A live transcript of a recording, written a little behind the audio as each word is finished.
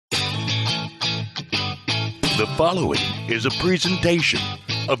The following is a presentation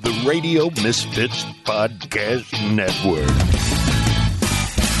of the Radio Misfits Podcast Network.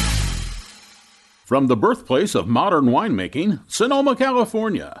 From the birthplace of modern winemaking, Sonoma,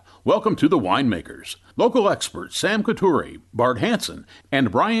 California, welcome to The Winemakers. Local experts Sam Couture, Bart Hansen, and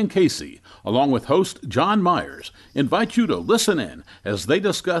Brian Casey, along with host John Myers, invite you to listen in as they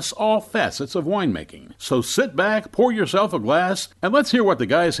discuss all facets of winemaking. So sit back, pour yourself a glass, and let's hear what the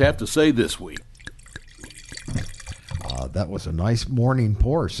guys have to say this week. That was a nice morning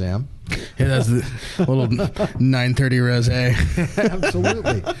pour, Sam. Yeah, that's the little 9:30 rosé.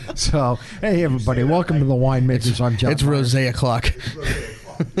 Absolutely. So, hey, everybody, welcome to the Winemakers. I'm John. It's rosé o'clock.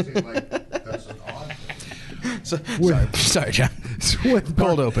 Sorry, John. With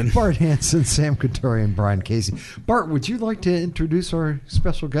Cold open. Bart Hansen, Sam Couture, and Brian Casey. Bart, would you like to introduce our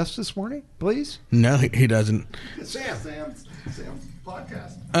special guest this morning, please? No, he doesn't. Sam's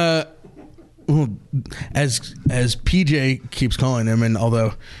podcast. Well, as PJ keeps calling him, and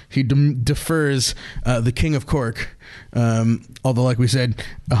although he defers the King of Cork, although, like we said,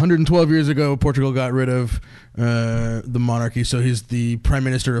 112 years ago, Portugal got rid of the monarchy, so he's the Prime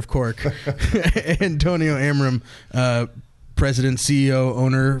Minister of Cork. Antonio Amorim, President, CEO,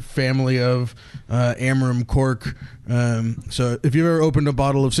 owner, family of Amorim Cork. So if you've ever opened a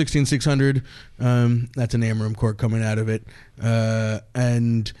bottle of 16600, that's an Amorim Cork coming out of it.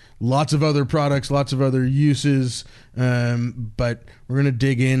 And lots of other products, lots of other uses. But we're going to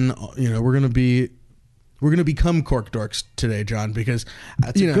dig in, we're going to become Cork dorks today, John, because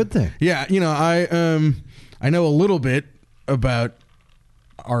that's a good thing. Yeah. I know a little bit about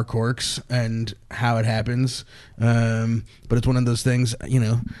our corks and how it happens, but it's one of those things,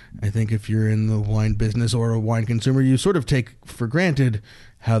 I think if you're in the wine business or a wine consumer, you sort of take for granted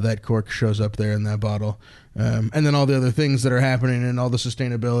how that cork shows up there in that bottle, and then all the other things that are happening and all the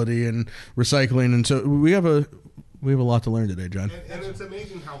sustainability and recycling, and so we have a lot to learn today, John. And it's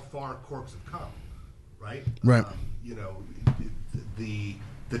amazing how far corks have come, right? Right.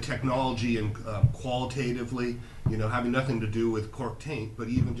 The technology and qualitatively, having nothing to do with cork taint, but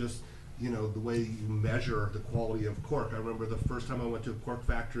even just, the way you measure the quality of cork. I remember the first time I went to a cork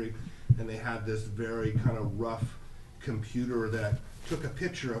factory and they had this very kind of rough computer that took a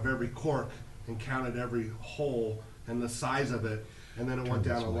picture of every cork and counted every hole and the size of it, and then it went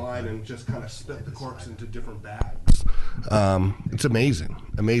down a line and just kind of split the corks into different bags. It's amazing,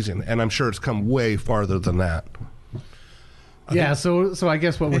 and I'm sure it's come way farther than that. Yeah, so I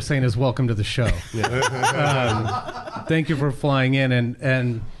guess what we're saying is welcome to the show. Thank you for flying in,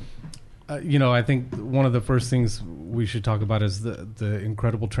 and I think one of the first things we should talk about is the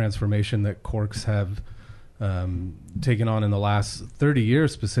incredible transformation that corks have taken on in the last 30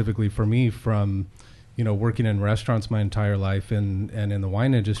 years, specifically for me, from working in restaurants my entire life and in the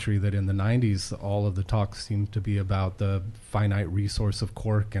wine industry, that in the 90s all of the talk seemed to be about the finite resource of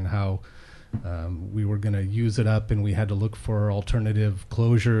cork and how we were going to use it up, and we had to look for alternative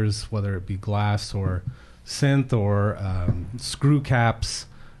closures, whether it be glass or synth or screw caps.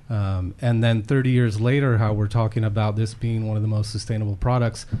 And then 30 years later, how we're talking about this being one of the most sustainable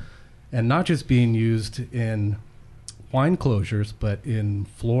products, and not just being used in wine closures, but in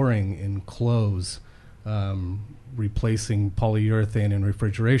flooring, in clothes, replacing polyurethane in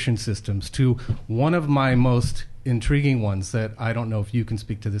refrigeration systems, to one of my most intriguing ones that I don't know if you can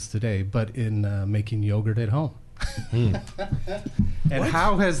speak to this today, but in making yogurt at home. And what?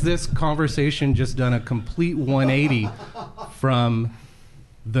 How has this conversation just done a complete 180 from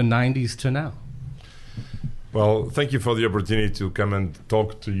the 90s to now? Well, thank you for the opportunity to come and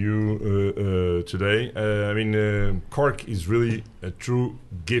talk to you today. Cork is really a true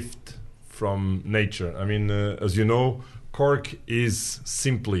gift from nature. As you know, cork is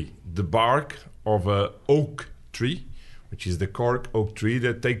simply the bark of an oak tree, which is the cork oak tree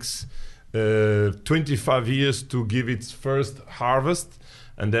that takes 25 years to give its first harvest,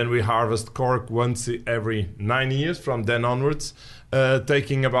 and then we harvest cork once every 9 years from then onwards,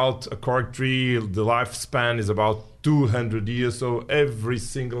 taking about a cork tree, the lifespan is about 200 years, so every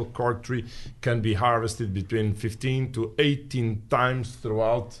single cork tree can be harvested between 15 to 18 times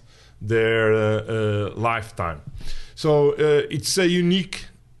throughout their lifetime. So it's a unique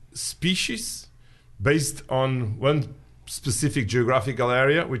species based on one specific geographical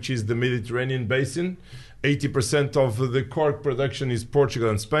area, which is the Mediterranean basin. 80% of the cork production is Portugal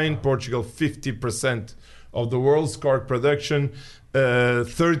and Spain. Portugal, 50% of the world's cork production.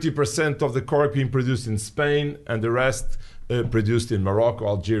 30% of the cork being produced in Spain, and the rest produced in Morocco,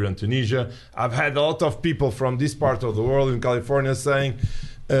 Algeria, and Tunisia. I've had a lot of people from this part of the world in California saying,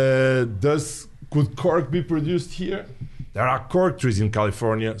 could cork be produced here? There are cork trees in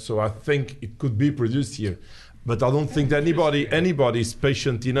California, so I think it could be produced here. But I don't think that anybody is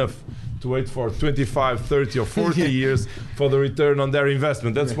patient enough to wait for 25, 30, or 40 years for the return on their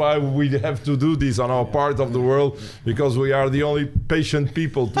investment. That's why we have to do this on our part of the world, because we are the only patient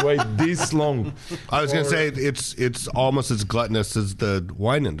people to wait this long. I was going to say it's almost as gluttonous as the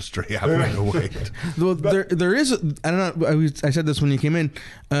wine industry having to wait. Well, there is. I don't know. I said this when you came in.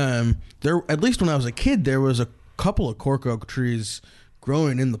 There, at least when I was a kid, there was a couple of cork oak trees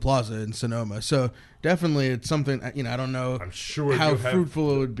growing in the plaza in Sonoma. So definitely, it's something. I don't know how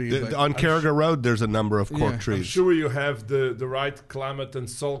fruitful it would be. On Carriga Road, there's a number of cork trees. I'm sure you have the right climate and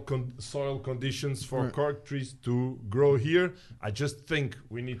soil conditions for cork trees to grow here. I just think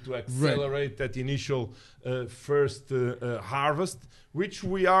we need to accelerate that initial first harvest, which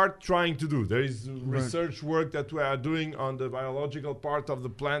we are trying to do. There is research work that we are doing on the biological part of the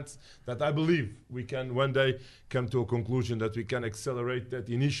plants that I believe we can one day come to a conclusion that we can accelerate that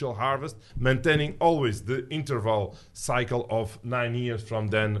initial harvest, maintaining always the interval cycle of 9 years from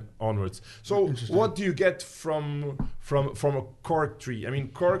then onwards. So what do you get from a cork tree? I mean,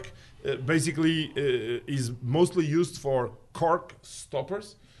 cork basically is mostly used for cork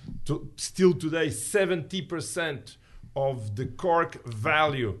stoppers. Still today, 70% of the cork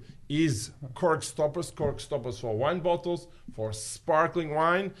value is cork stoppers for wine bottles, for sparkling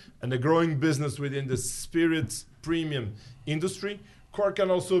wine, and a growing business within the spirits premium industry. Cork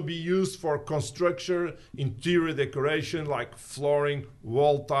can also be used for construction, interior decoration like flooring,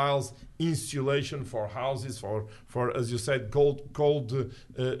 wall tiles, insulation for houses, for as you said, cold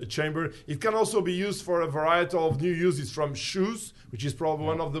chamber. It can also be used for a variety of new uses, from shoes, which is probably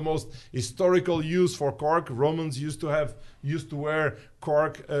one of the most historical use for cork. Romans used to wear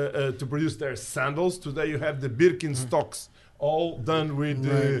cork to produce their sandals. Today you have the Birkenstocks. All done with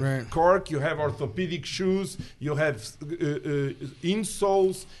cork. You have orthopedic shoes, you have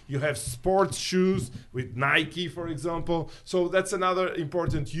insoles, you have sports shoes with Nike, for example. So that's another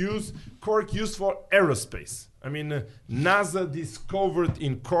important use. Cork used for aerospace. I mean, NASA discovered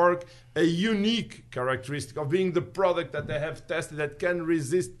in cork a unique characteristic of being the product that they have tested that can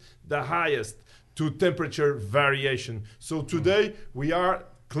resist the highest to temperature variation. So today we are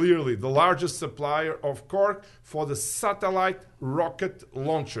clearly the largest supplier of cork for the satellite rocket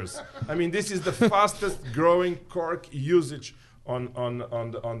launchers. I mean, this is the fastest growing cork usage on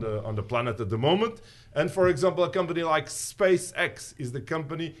the planet at the moment. And for example, a company like SpaceX is the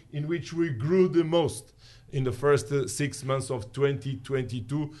company in which we grew the most in the first 6 months of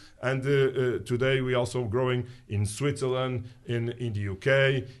 2022, and today we also growing in Switzerland, in the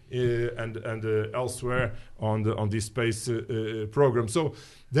UK, and elsewhere on this space program. So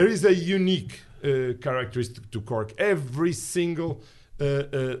there is a unique characteristic to cork. Every single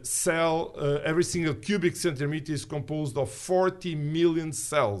cell, every single cubic centimeter is composed of 40 million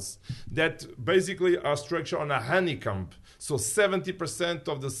cells that basically are structured on a honeycomb. So 70%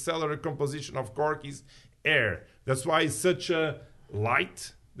 of the cellular composition of cork is air. That's why it's such a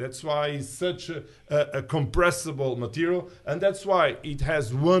light. That's why it's such a compressible material. And that's why it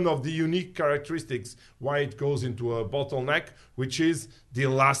has one of the unique characteristics why it goes into a bottleneck, which is the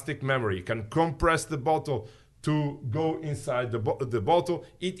elastic memory. You can compress the bottle to go inside the bottle.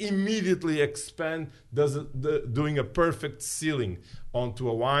 It immediately expands, doing a perfect sealing onto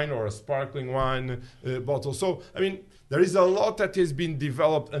a wine or a sparkling wine bottle. So, I mean, there is a lot that has been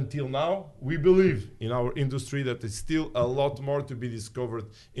developed until now. We believe in our industry that there's still a lot more to be discovered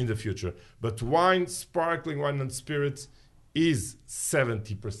in the future. But wine, sparkling wine and spirits is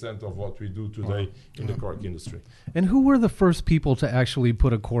 70% of what we do today in the cork industry. And who were the first people to actually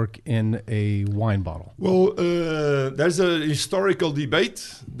put a cork in a wine bottle? Well, there's a historical debate.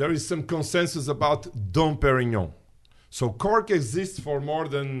 There is some consensus about Dom Perignon. So cork exists for more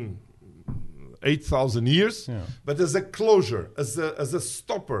than 8,000 years, but as a closure, as a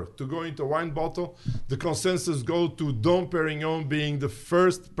stopper to go into a wine bottle, the consensus go to Dom Perignon being the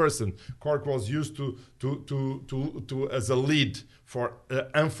first person. Cork was used to as a lid for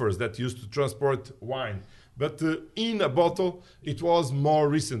amphors that used to transport wine. But in a bottle, it was more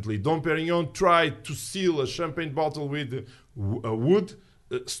recently. Dom Perignon tried to seal a champagne bottle with a wood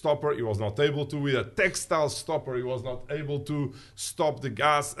stopper. He was not able to. With a textile stopper, he was not able to stop the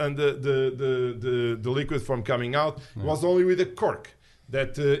gas and the liquid from coming out. It was only with a cork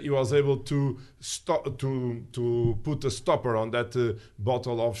that he was able to stop to put a stopper on that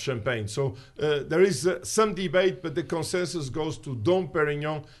bottle of champagne. So there is some debate, but the consensus goes to Dom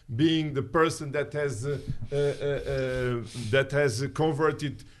Perignon being the person that has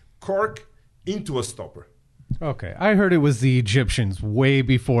converted cork into a stopper. Okay, I heard it was the Egyptians way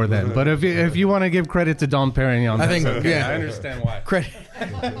before then, but if you want to give credit to Dom Perignon, I think okay. I understand why.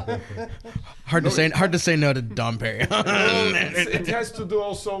 Hard to say no to Dom Perry. It has to do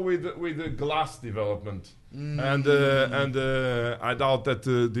also with the glass development, and I doubt that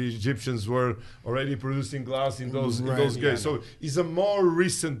the Egyptians were already producing glass in those days. So it's a more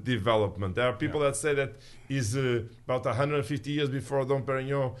recent development. There are people that say that is about 150 years before Dom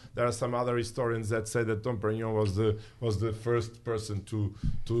Perignon. There are some other historians that say that Dom Perignon was the first person to.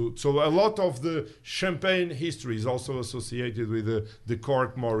 So a lot of the Champagne history is also associated with the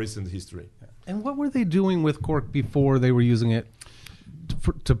Cork more recent history. And what were they doing with cork before they were using it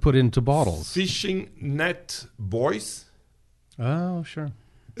to put into bottles? Fishing net buoys. Oh, sure.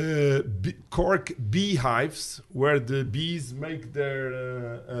 Cork beehives, where the bees make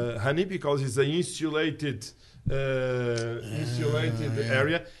their honey, because it's an insulated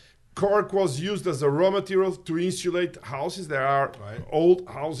area. Cork was used as a raw material to insulate houses. There are old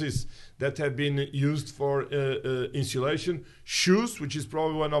houses that have been used for insulation. Shoes, which is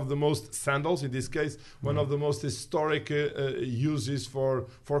probably one of the most, sandals in this case, one of the most historic uses for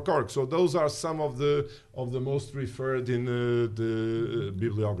cork. So those are some of the most referred in the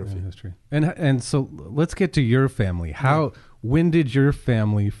bibliography. History. And so let's get to your family. When did your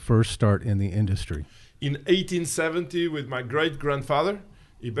family first start in the industry? In 1870 with my great-grandfather.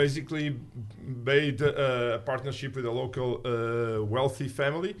 He basically made a partnership with a local wealthy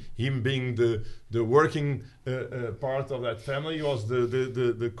family. Him being the working part of that family, he was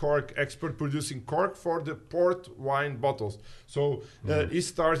the cork expert, producing cork for the port wine bottles. So he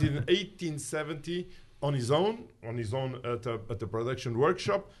started in 1870 on his own at a production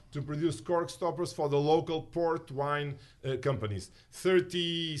workshop to produce cork stoppers for the local port wine companies.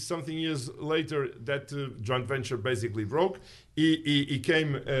 30-something years later, that joint venture basically broke. He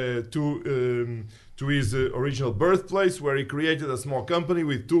came to his original birthplace, where he created a small company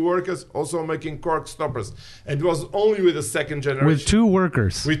with 2 workers, also making cork stoppers. And it was only with the second generation. With 2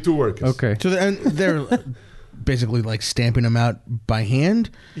 workers? With 2 workers. Okay. So they're basically like stamping them out by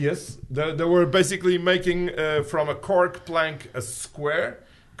hand? Yes. They were basically making from a cork plank a square,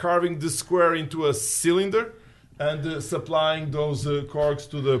 carving the square into a cylinder, and supplying those corks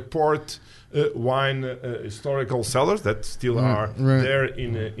to the port wine historical cellars that still are there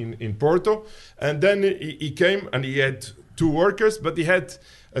in Porto. And then he came and he had 2 workers, but he had,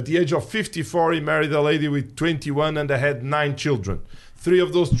 at the age of 54, he married a lady with 21, and they had 9 children. 3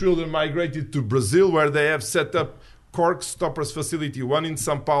 of those children migrated to Brazil, where they have set up cork stoppers facility, one in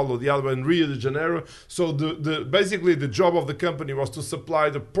São Paulo, the other in Rio de Janeiro. So basically the job of the company was to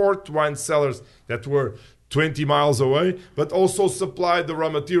supply the port wine cellars that were 20 miles away, but also supply the raw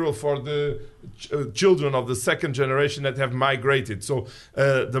material for the children of the second generation that have migrated. So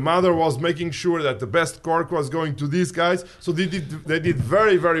the mother was making sure that the best cork was going to these guys. So they did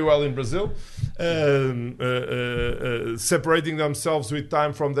very, very well in Brazil, separating themselves with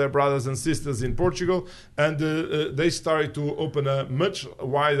time from their brothers and sisters in Portugal. And they started to open a much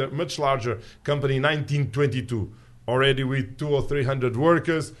wider, much larger company in 1922. Already with 200 or 300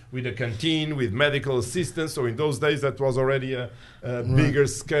 workers, with a canteen, with medical assistance. So in those days, that was already a bigger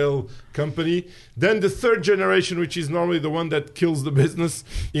scale company. Then the third generation, which is normally the one that kills the business,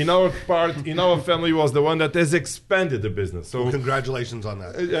 in our family, was the one that has expanded the business. So congratulations on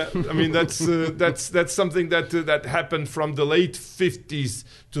that. I mean, that's something that happened from the late 50s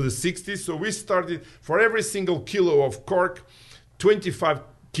to the 60s. So we started, for every single kilo of cork, 25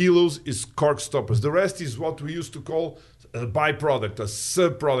 kilos is cork stoppers. The rest is what we used to call a byproduct, a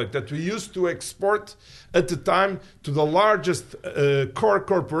sub-product that we used to export at the time to the largest cork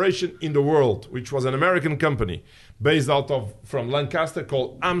corporation in the world, which was an American company based from Lancaster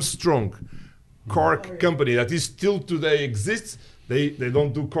called Armstrong Cork Company, that is still today exists. They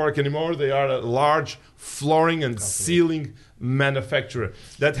don't do cork anymore. They are a large flooring and ceiling manufacturer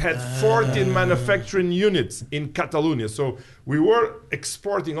that had 14 manufacturing units in Catalonia. So we were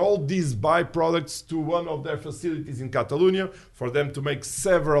exporting all these byproducts to one of their facilities in Catalonia for them to make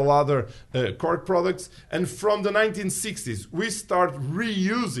several other cork products. And from the 1960s, we start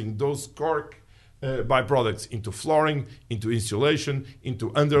reusing those cork byproducts into flooring, into insulation, into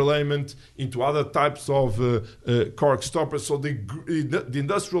underlayment, into other types of cork stoppers. So the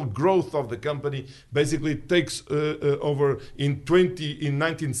industrial growth of the company basically takes over in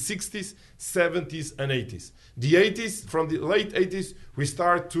 1960s, 70s, and 80s. The 80s, from the late 80s, we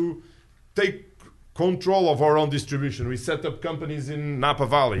start to take control of our own distribution. We set up companies in Napa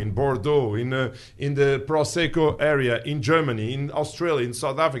Valley, in Bordeaux, in the Prosecco area, in Germany, in Australia, in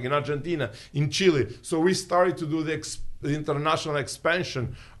South Africa, in Argentina, in Chile. So we started to do the international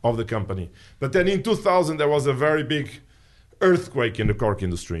expansion of the company. But then in 2000, there was a very big earthquake in the cork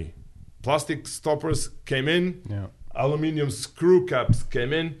industry. Plastic stoppers came in. Yeah. aluminium screw caps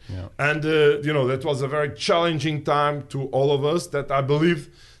came in. Yeah. And, that was a very challenging time to all of us, that I believe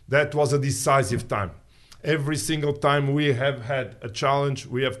that was a decisive time. Every single time we have had a challenge,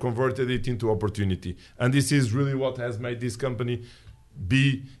 we have converted it into opportunity. And this is really what has made this company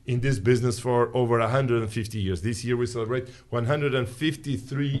be in this business for over 150 years. This year we celebrate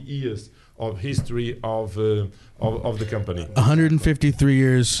 153 years of history of the company. 153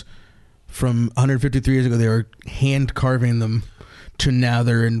 years. From 153 years ago, they were hand carving them, to now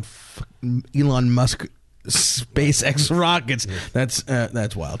they're in Elon Musk SpaceX rockets.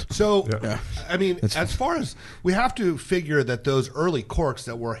 That's wild. So, Yeah. I mean, as far as we have to figure that those early corks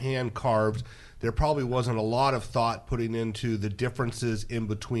that were hand carved, there probably wasn't a lot of thought putting into the differences in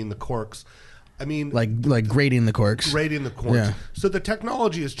between the corks. I mean, Like grading the corks. grading the corks. Yeah. So the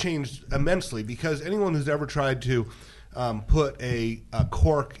technology has changed immensely, because anyone who's ever tried to put a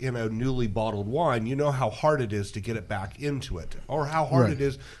cork in a newly bottled wine, you know how hard it is to get it back into it, or how hard Right. it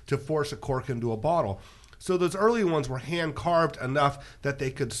is to force a cork into a bottle. So those early ones were hand carved enough that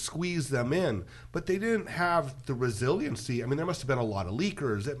they could squeeze them in, but they didn't have the resiliency. I mean, there must have been a lot of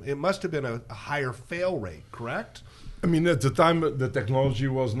leakers. It must have been a higher fail rate, correct? I mean, at the time, the technology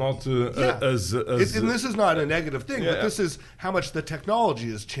was not as And this is not a negative thing, but Yeah. this is how much the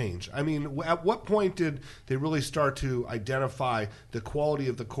technology has changed. I mean, at what point did they really start to identify the quality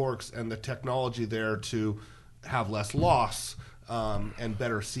of the corks and the technology there to have less loss and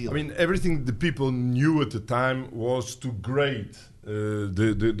better sealing? I mean, everything the people knew at the time was to grade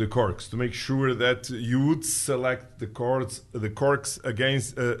the corks, to make sure that you would select the corks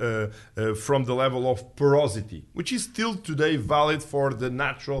against from the level of porosity, which is still today valid for the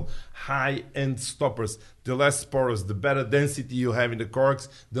natural high-end stoppers. The less porous, the better density you have in the corks,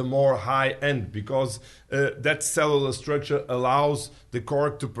 the more high-end, because that cellular structure allows the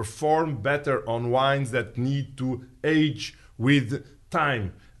cork to perform better on wines that need to age with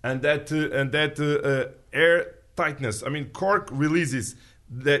time, and that air tightness. I mean, cork releases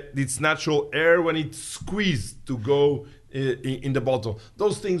its natural air when it's squeezed to go in the bottle.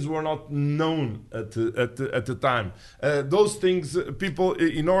 Those things were not known at the time. Those things, people,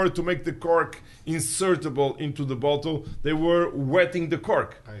 in order to make the cork insertable into the bottle, they were wetting the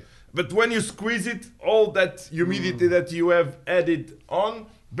cork. Right. But when you squeeze it, all that humidity that you have added on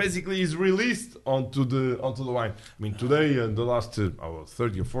basically is released onto the wine. I mean, today, in the last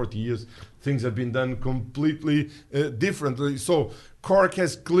 30 or 40 years, things have been done completely differently. So cork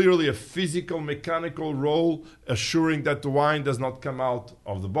has clearly a physical, mechanical role, assuring that the wine does not come out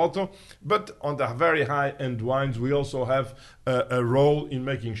of the bottle. But on the very high-end wines, we also have a role in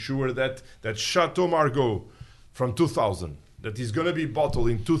making sure that Chateau Margaux from 2000, that is going to be bottled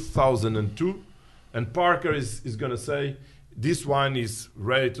in 2002, and Parker is going to say, this wine is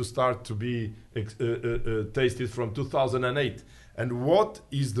ready to start to be tasted from 2008. And what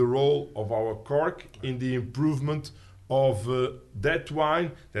is the role of our cork in the improvement of that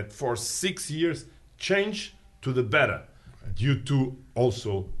wine that for 6 years changed to the better due to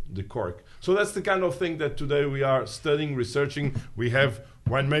also the cork? So that's the kind of thing that today we are studying, researching. We have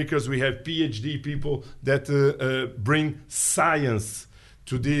winemakers, we have PhD people that bring science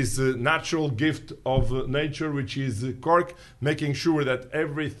to this natural gift of nature, which is cork, making sure that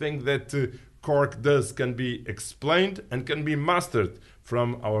everything that cork does can be explained and can be mastered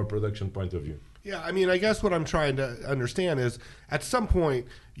from our production point of view. Yeah, I mean, I guess what I'm trying to understand is, at some point,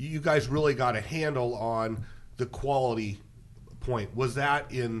 you guys really got a handle on the quality point. Was that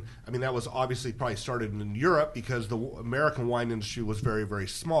that was obviously probably started in Europe, because the American wine industry was very, very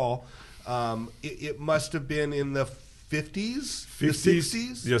small. It must have been in the 50s,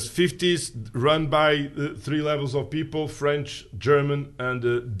 60s? Yes, 50s, run by 3 levels of people, French, German,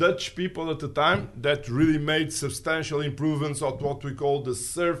 and Dutch people at the time, that really made substantial improvements on what we call the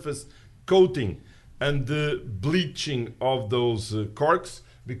surface coating and the bleaching of those corks,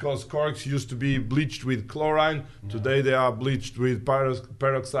 because corks used to be bleached with chlorine. Today they are bleached with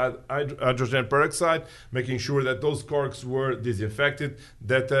hydrogen peroxide, making sure that those corks were disinfected,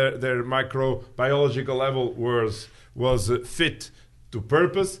 that their microbiological level was fit to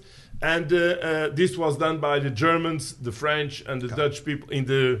purpose. And this was done by the Germans, the French, and the Dutch people in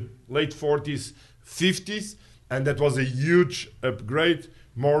the late 40s, 50s, and that was a huge upgrade.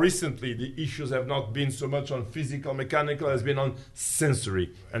 More recently, the issues have not been so much on physical, mechanical, has been on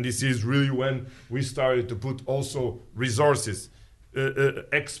sensory. And this is really when we started to put also resources,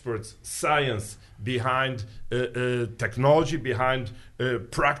 experts, science behind technology, behind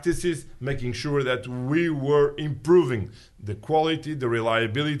practices, making sure that we were improving the quality, the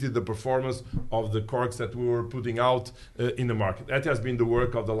reliability, the performance of the corks that we were putting out in the market. That has been the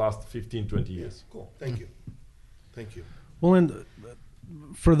work of the last 15, 20 years. Cool, thank you. Thank you. Well, and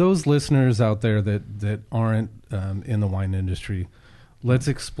for those listeners out there that aren't in the wine industry, let's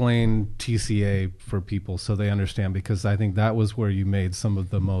explain TCA for people so they understand, because I think that was where you made some of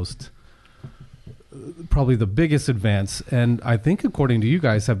the most, probably the biggest advance. And I think, according to you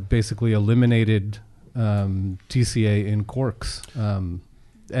guys, have basically eliminated TCA in corks.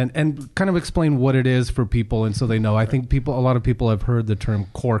 And kind of explain what it is for people, and so they know. I think a lot of people have heard the term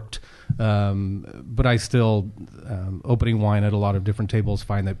corked, but I still, opening wine at a lot of different tables,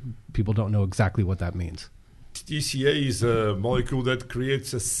 find that people don't know exactly what that means. TCA is a molecule that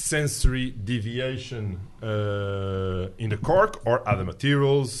creates a sensory deviation in the cork or other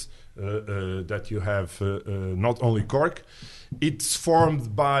materials that you have, not only cork. It's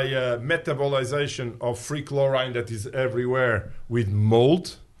formed by metabolization of free chlorine that is everywhere with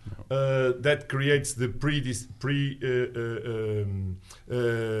mold. That creates the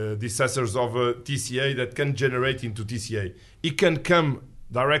predecessors of TCA that can generate into TCA. It can come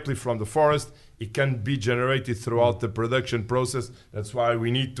directly from the forest. It can be generated throughout the production process. That's why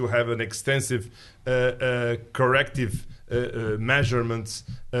we need to have an extensive corrective measurements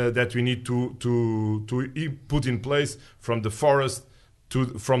that we need to put in place from the forest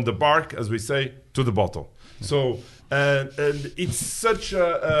from the bark, as we say, to the bottle. So and it's such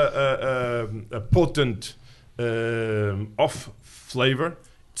a potent off flavor.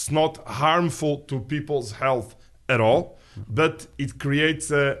 It's not harmful to people's health at all, but it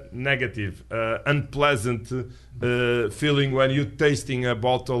creates a negative, unpleasant feeling when you're tasting a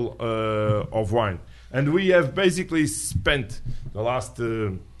bottle of wine. And we have basically spent the last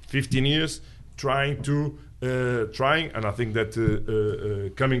 15 years trying, and I think that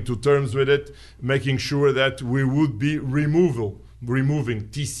coming to terms with it, making sure that we would be removing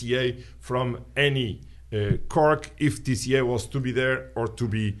TCA from any cork if TCA was to be there or to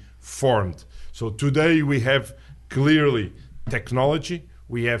be formed. So today we have clearly technology,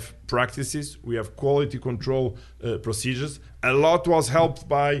 we have practices, we have quality control procedures. A lot was helped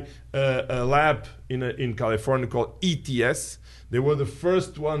by a lab in California called ETS. They were the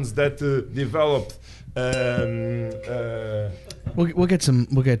first ones that developed. We'll get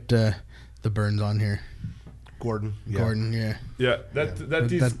the Burns on here. Gordon, yeah. Yeah,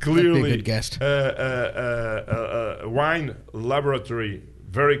 that is that'd clearly be a good guest. A wine laboratory,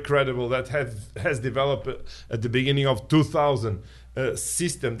 very credible, that has developed at the beginning of 2000 a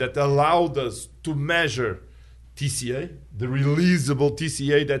system that allowed us to measure TCA, the releasable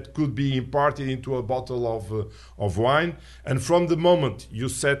TCA that could be imparted into a bottle of wine. And from the moment you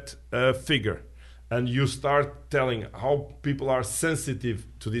set a figure and you start telling how people are sensitive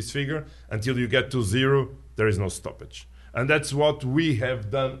to this figure, until you get to zero, there is no stoppage. And that's what we have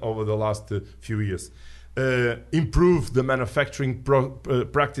done over the last few years. Improve the manufacturing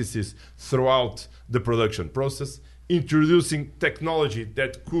practices throughout the production process, introducing technology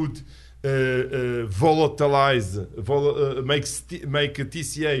that could make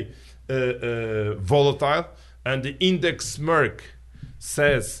TCA volatile. And the index Merck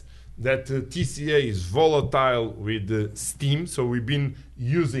says that TCA is volatile with steam. So we've been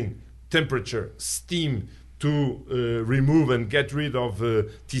using temperature, steam, to remove and get rid of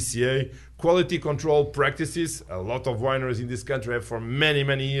TCA. Quality control practices. A lot of wineries in this country have for many,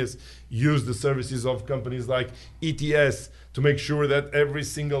 many years used the services of companies like ETS to make sure that every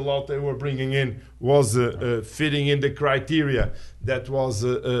single lot they were bringing in was fitting in the criteria that was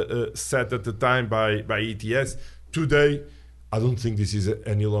set at the time by ETS. Today, I don't think this is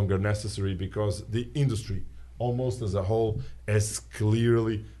any longer necessary, because the industry, almost as a whole, has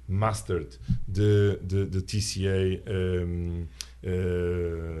clearly mastered the TCA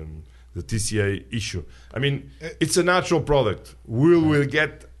the TCA issue. I mean, it's a natural product. We will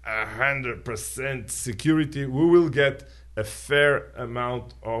get 100% security. We will get a fair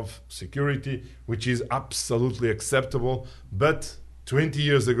amount of security, which is absolutely acceptable. But 20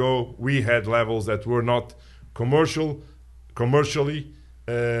 years ago, we had levels that were not commercially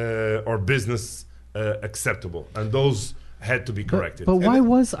or business acceptable, and those had to be corrected. But why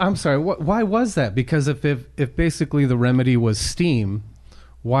was that? Because if basically the remedy was steam,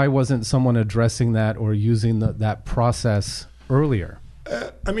 why wasn't someone addressing that or using that process earlier?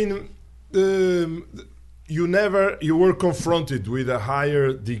 I mean, you were confronted with a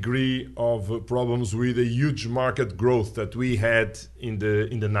higher degree of problems with a huge market growth that we had in the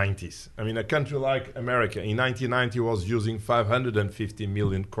 90s. I mean, a country like America in 1990 was using 550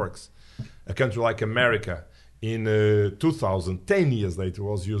 million corks. A country like America in 2000, 10 years later,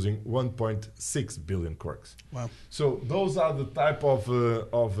 was using 1.6 billion corks. Wow! So those are the type of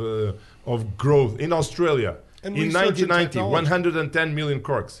growth. In Australia, And in research and 1990, technology. 110 million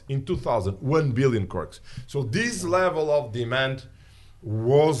corks. In 2000, 1 billion corks. So this level of demand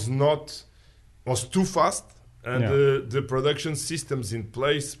was too fast, and the production systems in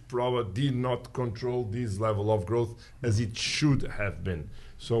place probably did not control this level of growth as it should have been.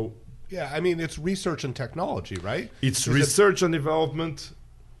 So Yeah, I mean, it's research and technology, right? it's Is research and development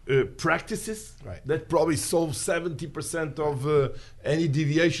practices Right. that probably solve 70% of any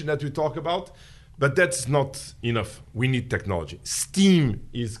deviation that we talk about. But that's not enough. We need technology. Steam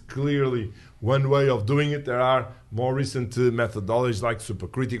is clearly one way of doing it. There are more recent methodologies like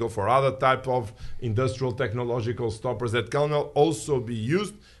supercritical for other type of industrial technological stoppers that can also be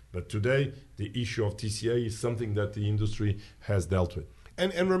used. But today, the issue of TCA is something that the industry has dealt with.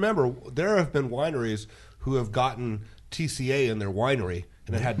 And remember, there have been wineries who have gotten TCA in their winery,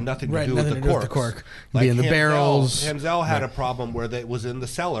 and it had nothing to do with the cork. Be in the barrels. Hansel had a problem where it was in the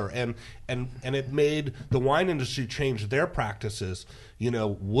cellar, and it made the wine industry change their practices. You know,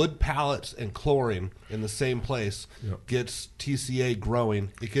 wood pallets and chlorine in the same place gets TCA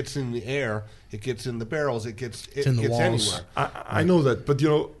growing. It gets in the air. It gets in the barrels. It gets in the walls. anywhere. I know that, but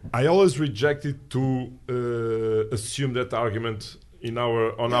I always rejected to assume that argument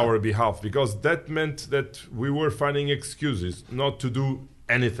on our behalf, because that meant that we were finding excuses not to do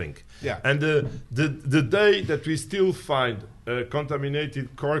anything. Yeah. And the day that we still find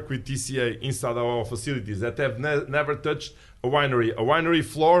contaminated cork with TCA inside our facilities that have never touched a winery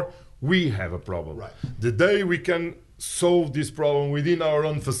floor, we have a problem. Right. The day we can solve this problem within our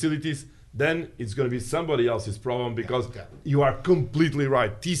own facilities, then it's going to be somebody else's problem, because you are completely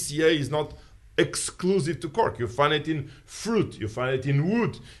right. TCA is not exclusive to cork. You find it in fruit, you find it in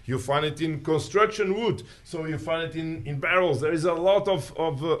wood, you find it in construction wood, so you find it in barrels. There is a lot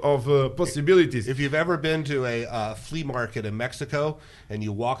of possibilities. If you've ever been to a flea market in Mexico and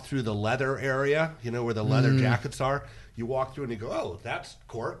you walk through the leather area, you know where the leather jackets are, you walk through and you go, oh, that's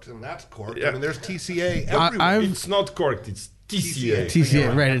corked and that's corked. Yeah. I mean, there's TCA everywhere. It's not corked, it's TCA.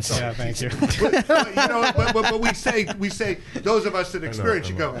 TCA, right? It's Thank you. but we say those of us that experience,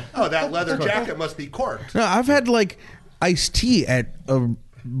 you go, oh, that leather jacket must be corked. no. I've had like iced tea at a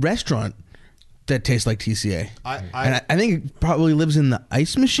restaurant that tastes like TCA. And I think it probably lives in the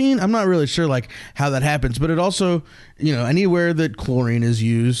ice machine. I'm not really sure like how that happens, but it also, anywhere that chlorine is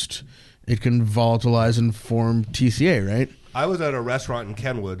used, it can volatilize and form TCA, right? I was at a restaurant in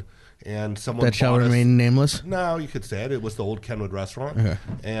Kenwood, and someone That shall bought us- remain nameless. No, you could say it. It was the old Kenwood restaurant. Okay.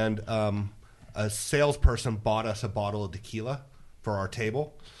 And a salesperson bought us a bottle of tequila for our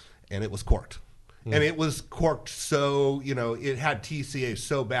table, and it was corked. And it was corked so, it had TCA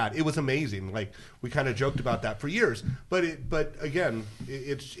so bad. It was amazing. Like, we kind of joked about that for years. But again,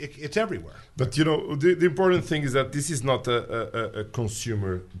 it's everywhere. But the important thing is that this is not a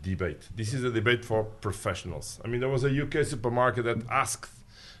consumer debate. This is a debate for professionals. I mean, there was a UK supermarket that asked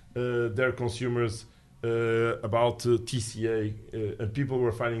their consumers about TCA, and people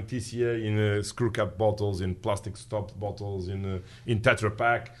were finding TCA in screw cap bottles, in plastic stopped bottles, in Tetra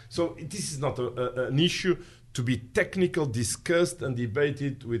Pak. So this is not an issue to be technical, discussed and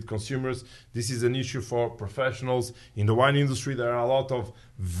debated with consumers. This is an issue for professionals. In the wine industry, there are a lot of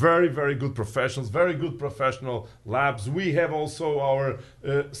very, very good professionals, very good professional labs. We have also our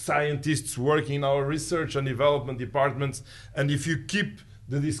scientists working in our research and development departments. And if you keep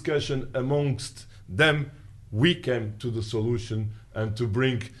the discussion amongst them, we came to the solution and to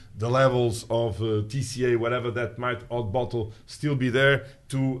bring the levels of TCA, whatever that might odd bottle still be there,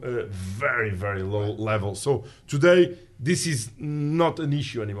 to a very, very low level. So today, this is not an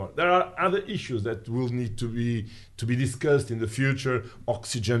issue anymore. There are other issues that will need to be discussed in the future,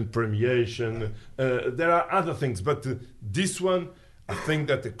 oxygen permeation. There are other things, but this one, I think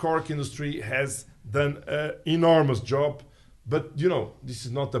that the cork industry has done an enormous job. But, this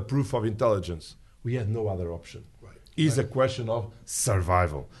is not a proof of intelligence. We had no other option. It's a question of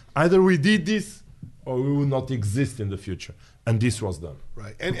survival. Either we did this or we will not exist in the future. And this was done.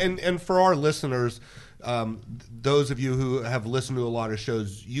 Right. And for our listeners, those of you who have listened to a lot of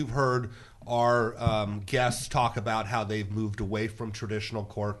shows, you've heard our guests talk about how they've moved away from traditional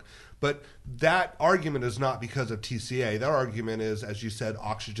cork. But that argument is not because of TCA. Their argument is, as you said,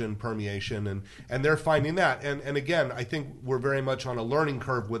 oxygen permeation, and they're finding that. And again, I think we're very much on a learning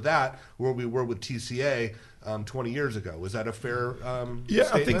curve with that, where we were with TCA 20 years ago. Was that a fair Yeah,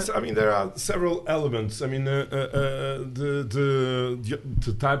 statement? I think so. I mean, there are several elements. I mean, the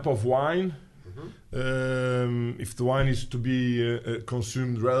type of wine. If the wine is to be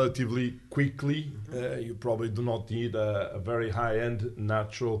consumed relatively quickly, you probably do not need a very high-end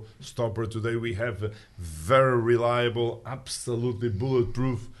natural stopper. Today we have very reliable, absolutely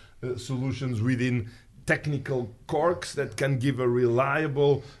bulletproof solutions within technical corks that can give a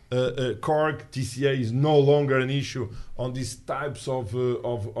reliable cork. TCA is no longer an issue on these types of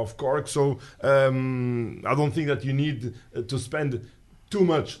cork. So I don't think that you need to spend too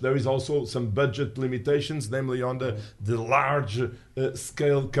much. There is also some budget limitations, namely on the large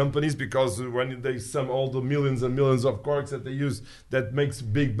scale companies, because when they sum all the millions and millions of corks that they use, that makes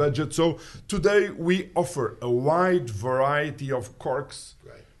big budget. So today we offer a wide variety of corks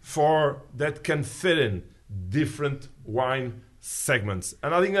for that can fit in different wine segments.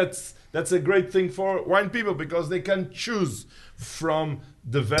 And I think that's a great thing for wine people, because they can choose from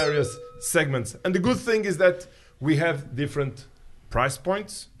the various segments. And the good thing is that we have different price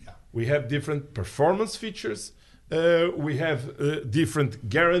points, we have different performance features, we have different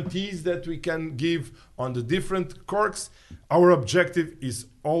guarantees that we can give on the different corks. Our objective is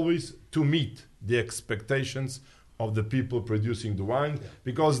always to meet the expectations of the people producing the wine,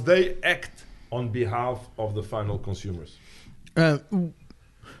 because they act on behalf of the final consumers.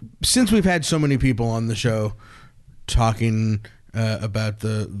 Since we've had so many people on the show talking about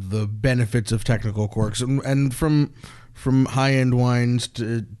the benefits of technical corks, and from high-end wines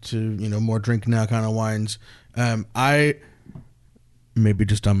to more drink now kind of wines, I'm a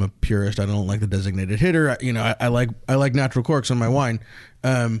purist. I don't like the designated hitter. I like natural corks on my wine.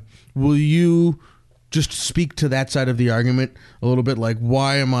 Will you just speak to that side of the argument a little bit? Like,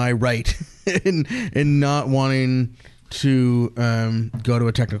 why am I right in not wanting to go to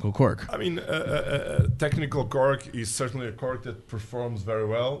a technical cork? I mean, technical cork is certainly a cork that performs very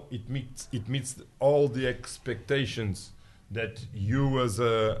well. It meets all the expectations that you as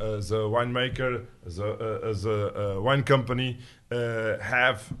a winemaker, as a wine company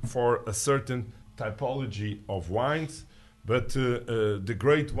have for a certain typology of wines. But the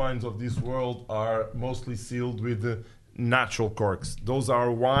great wines of this world are mostly sealed with natural corks. Those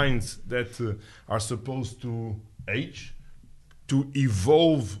are wines that are supposed to age, to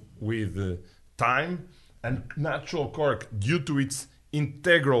evolve with time. And natural cork, due to its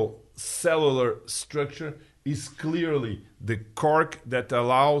integral cellular structure, is clearly the cork that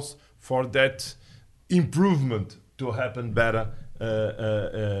allows for that improvement to happen better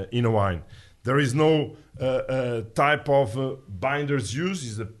in a wine. There is no type of binders used.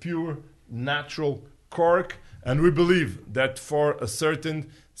 It's a pure natural cork. And we believe that for a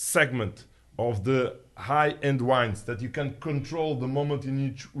certain segment of the high-end wines, that you can control the moment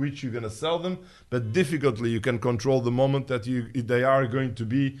in which you're going to sell them, but difficultly you can control the moment that they are going to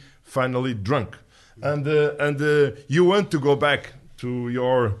be finally drunk. And you want to go back to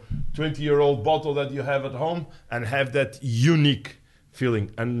your 20-year-old bottle that you have at home and have that unique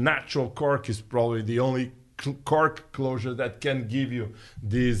feeling. And natural cork is probably the only cork closure that can give you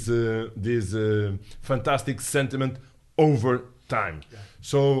this fantastic sentiment over time. Yeah.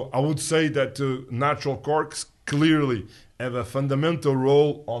 So I would say that natural corks clearly have a fundamental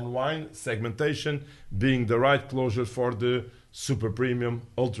role on wine segmentation, being the right closure for the super premium,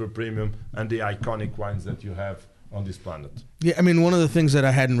 ultra premium, and the iconic wines that you have on this planet. Yeah, I mean, one of the things that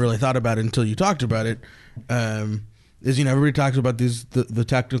I hadn't really thought about until you talked about it is, everybody talks about these the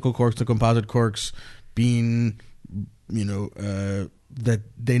technical corks, the composite corks, being, that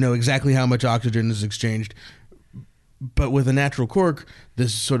they know exactly how much oxygen is exchanged. But with a natural cork,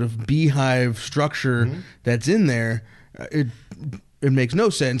 this sort of beehive structure that's in there, it makes no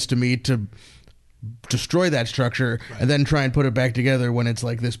sense to me to destroy that structure and then try and put it back together when it's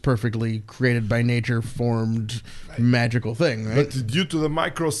like this perfectly created by nature formed magical thing, right? But due to the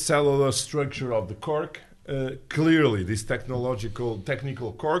microcellular structure of the cork, clearly these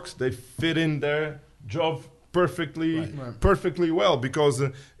technical corks, they fit in their job perfectly well, because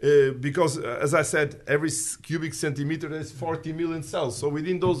as I said, every cubic centimeter has 40 million cells. So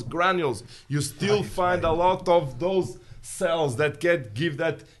within those granules, you still find a lot of those cells that give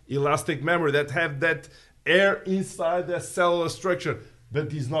that elastic memory, that have that air inside the cellular structure,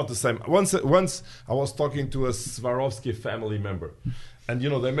 but it's not the same. Once I was talking to a Swarovski family member, and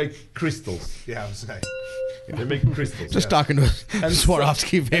they make crystals. Yeah, I was saying. They make crystals. Just talking to a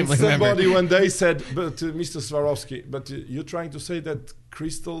Swarovski family member. Somebody one day said, "But Mr. Swarovski, but you're trying to say that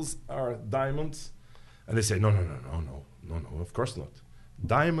crystals are diamonds?" And they say, "No, of course not.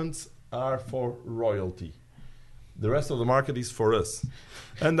 Diamonds are for royalty. The rest of the market is for us."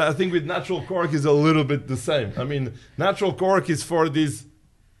 And I think with natural cork is a little bit the same. I mean, natural cork is for these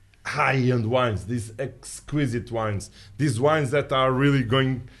high-end wines, these exquisite wines, these wines that are really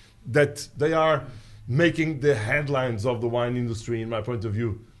that they are making the headlines of the wine industry, in my point of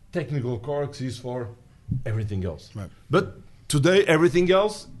view. Technical corks is for everything else. Right. But today, everything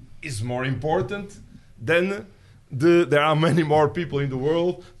else is more important than there are many more people in the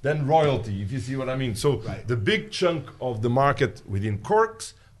world than royalty, if you see what I mean. So Right. the big chunk of the market within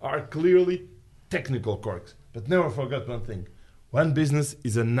corks are clearly technical corks. But never forget one thing. One business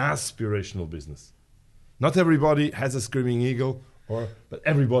is an aspirational business. Not everybody has a screaming eagle, but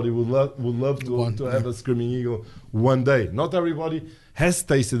everybody would love to have a screaming eagle one day. Not everybody has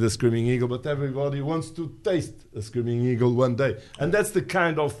tasted a screaming eagle, but everybody wants to taste a screaming eagle one day. And that's the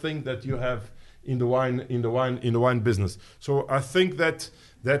kind of thing that you have in the wine business. So I think that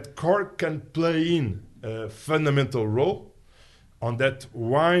cork can play in a fundamental role on that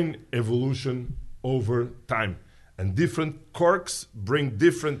wine evolution over time. And different corks bring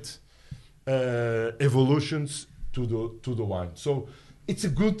different evolutions to the wine. So it's a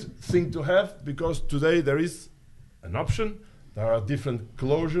good thing to have, because today there is an option. There are different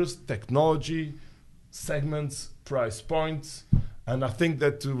closures, technology, segments, price points, and I think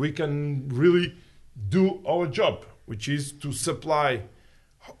that we can really do our job, which is to supply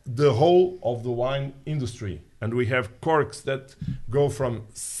the whole of the wine industry. And we have corks that go from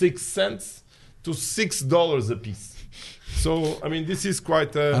 6 cents to $6 a piece. So, I mean, this is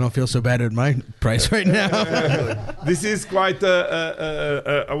quite I don't feel so bad at my price right now. this is quite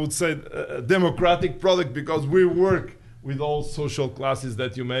I would say a democratic product, because we work with all social classes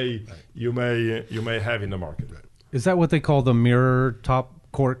that you may have in the market. Is that what they call the mirror top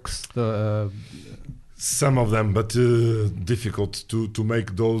corks? Some of them, but difficult to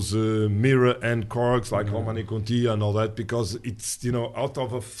make those mirror end corks like Romane Conti and all that, because it's, out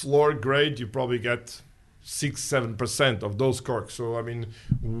of a floor grade you probably get 6-7% of those corks. So I mean,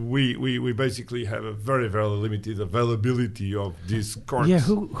 we basically have a very, very limited availability of these corks. Yeah,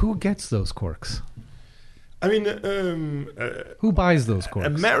 who gets those corks? I mean, who buys those corks?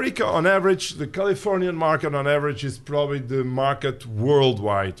 America, on average, the Californian market, on average, is probably the market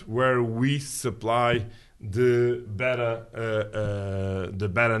worldwide where we supply the better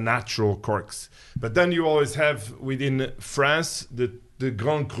natural corks. But then you always have within France the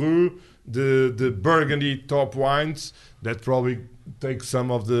Grand Cru, the Burgundy top wines that probably take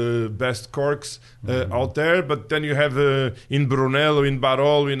some of the best corks out there. But then you have in Brunello, in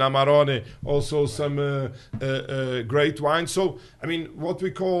Barolo, in Amarone also some great wines. So, I mean, what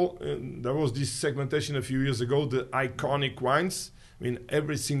we call, there was this segmentation a few years ago, the iconic wines. I mean,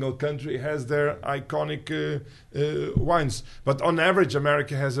 every single country has their iconic wines. But on average,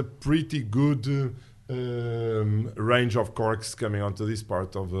 America has a pretty good range of corks coming onto this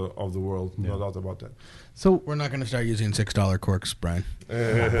part of the world. No doubt about that. So we're not going to start using $6 corks, Brian.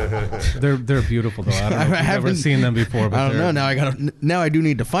 They're beautiful though. I don't know if you've ever seen them before. But I don't know. Now I do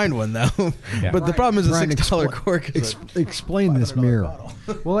need to find one though. Yeah. But the problem is a Brian, $6 cork. Explain this mirror.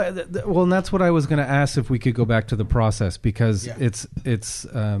 Well, and that's what I was going to ask, if we could go back to the process, because it's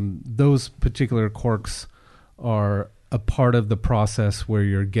those particular corks are a part of the process where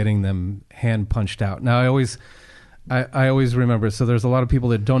you're getting them hand punched out. Now, I always remember, so there's a lot of people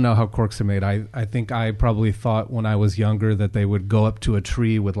that don't know how corks are made. I think I probably thought when I was younger that they would go up to a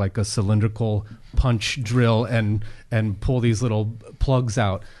tree with like a cylindrical punch drill and pull these little plugs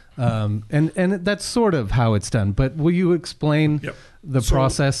out. And that's sort of how it's done. But will you explain the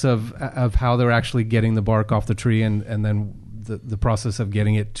process of how they're actually getting the bark off the tree, and then the process of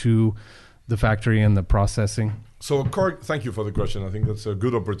getting it to the factory and the processing? So a cork, thank you for the question. I think that's a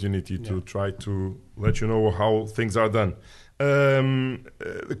good opportunity to try to let you know how things are done.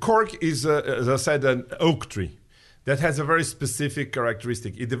 The cork is, as I said, an oak tree that has a very specific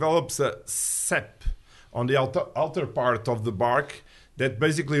characteristic. It develops a sap on the outer part of the bark that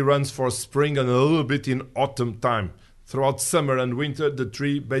basically runs for spring and a little bit in autumn time. Throughout summer and winter, the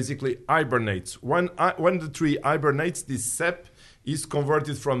tree basically hibernates. When the tree hibernates, this sap is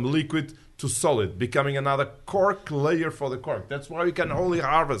converted from liquid to solid, becoming another cork layer for the cork. That's why we can only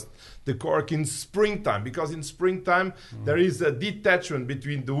harvest the cork in springtime, because in springtime there is a detachment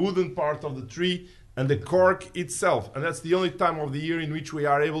between the wooden part of the tree and the cork itself. And that's the only time of the year in which we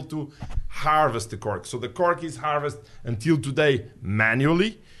are able to harvest the cork. So the cork is harvested until today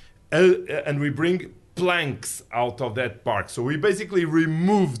manually, and we bring planks out of that bark. So we basically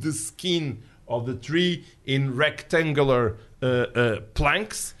remove the skin of the tree in rectangular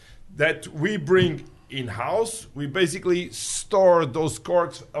planks that we bring in-house. We basically store those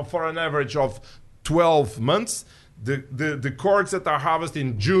corks for an average of 12 months. The corks that are harvested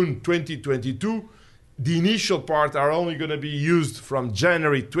in June 2022, the initial part are only going to be used from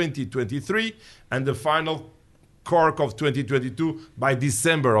January 2023, and the final cork of 2022 by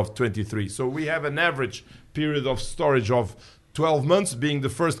December of 23. So we have an average period of storage of 12 months, being the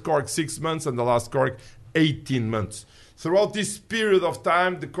first cork 6 months and the last cork 18 months. throughout this period of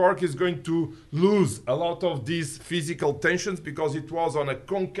time, the cork is going to lose a lot of these physical tensions because it was on a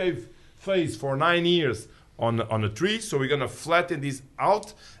concave phase for 9 years on a tree. So we're going to flatten this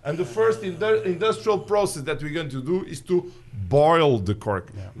out. And the first industrial process that we're going to do is to boil the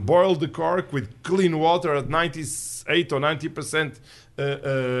cork. Yeah. Boil the cork with clean water at 98 or 90%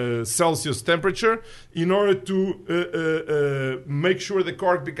 Celsius temperature in order to make sure the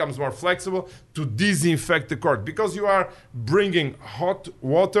cork becomes more flexible, to disinfect the cork. Because you are bringing hot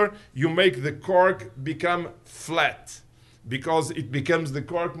water, you make the cork become flat because it becomes the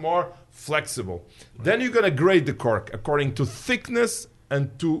cork more flexible. Right. Then you're going to grade the cork according to thickness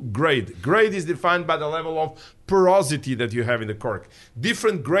and to grade. Grade is defined by the level of porosity that you have in the cork.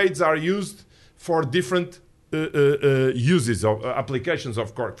 Different grades are used for different uses of applications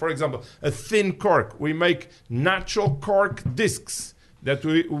of cork. For example, a thin cork, we make natural cork discs that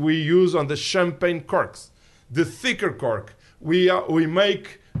we use on the champagne corks. The thicker cork, we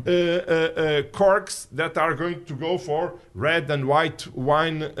make corks that are going to go for red and white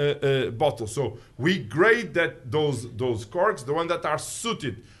wine bottles. So we grade those corks, the ones that are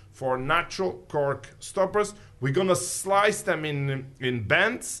suited for natural cork stoppers. We're going to slice them in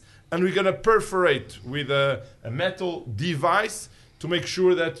bands, and we're going to perforate with a metal device to make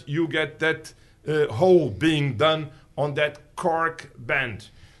sure that you get that hole being done on that cork band.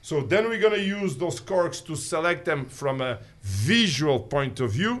 So then we're going to use those corks to select them from a visual point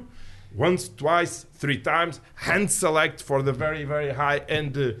of view. Once, twice, 3 times. Hand select for the very, very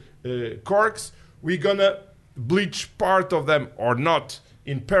high-end corks. We're going to bleach part of them or not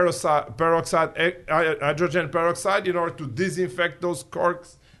in hydrogen peroxide in order to disinfect those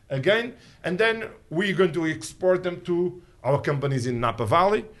corks again. And then we're going to export them to our companies in Napa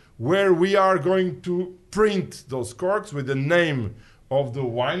Valley, where we are going to print those corks with the name of the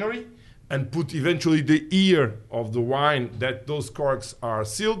winery and put eventually the year of the wine that those corks are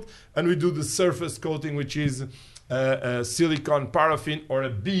sealed. And we do the surface coating, which is silicone paraffin or a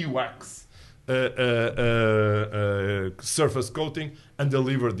beeswax surface coating, and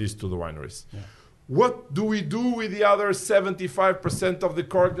deliver this to the wineries. Yeah. What do we do with the other 75% of the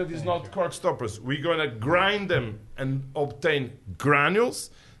cork that is not cork stoppers? We're going to grind them and obtain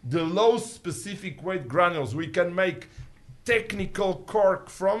granules. The low specific weight granules we can make technical cork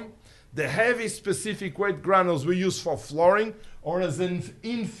from. The heavy specific weight granules we use for flooring or as an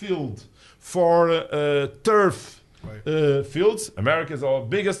infield for turf fields. America is our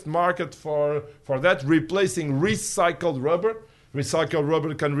biggest market for that, replacing recycled rubber. Recycled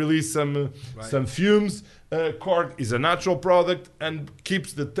rubber can release some fumes. Cork is a natural product and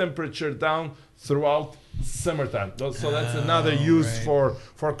keeps the temperature down throughout summertime. So that's another use for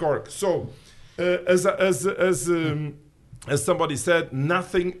cork. So as somebody said,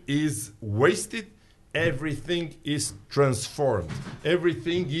 nothing is wasted. Everything is transformed.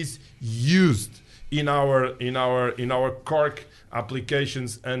 Everything is used in our cork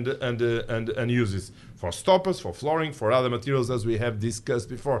applications and uses for stoppers, for flooring, for other materials, as we have discussed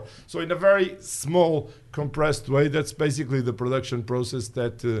before. So in a very small, compressed way, that's basically the production process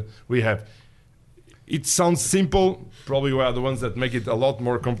that we have. It sounds simple. Probably we are the ones that make it a lot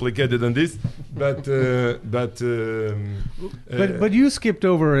more complicated than this. But you skipped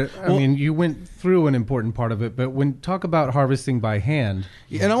over it. I mean, you went through an important part of it. But when talk about harvesting by hand,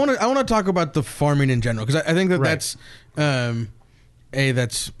 and I want to talk about the farming in general, because I think that's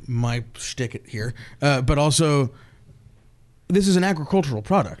that's my shtick here. But also, this is an agricultural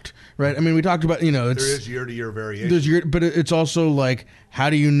product, right? I mean, we talked about there is year-to-year variation. But it's also like, how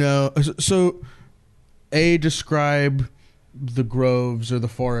do you know? So. Describe the groves or the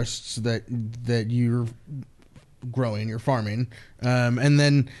forests that you're growing, you're farming, and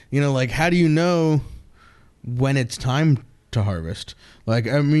then how do you know when it's time to harvest? Like,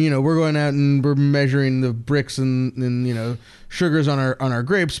 I mean, we're going out and we're measuring the bricks and sugars on our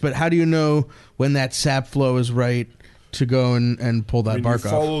grapes, but how do you know when that sap flow is right to go and pull that bark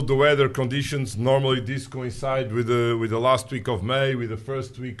off? Follow the weather conditions. Normally, this coincide with the last week of May, with the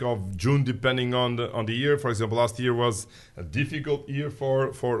first week of June, depending on the year. For example, last year was a difficult year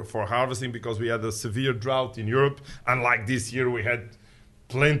for harvesting because we had a severe drought in Europe. Unlike this year, we had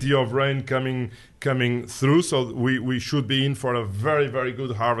plenty of rain coming through, so we should be in for a very, very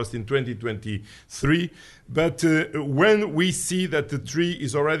good harvest in 2023. But when we see that the tree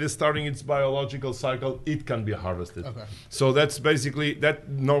is already starting its biological cycle, it can be harvested. Okay. So that's basically, that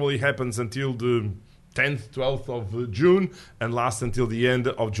normally happens until the 10th, 12th of June and lasts until the end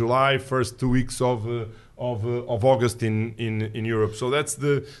of July, first 2 weeks of August in Europe. So that's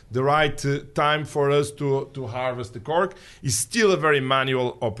the right time for us to harvest the cork. It's still a very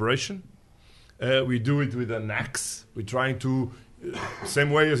manual operation. We do it with an axe. We're trying to,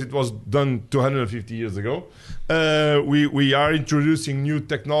 same way as it was done 250 years ago. We are introducing new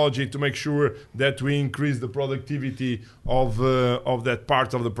technology to make sure that we increase the productivity of that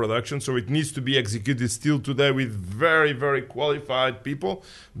part of the production. So it needs to be executed still today with very, very qualified people,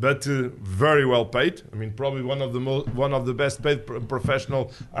 but very well paid. I mean, probably one of the best paid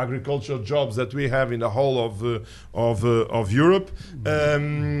professional agricultural jobs that we have in the whole of Europe,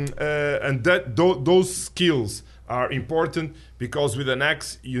 and those skills are important, because with an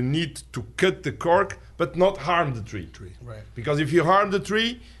axe you need to cut the cork but not harm the tree. Right. Because if you harm the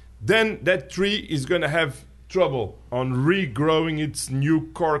tree, then that tree is going to have trouble on regrowing its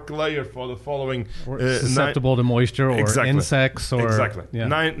new cork layer for the following susceptible to moisture or insects or exactly. Yeah.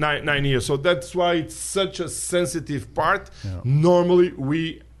 9 years. So that's why it's such a sensitive part. Yeah. Normally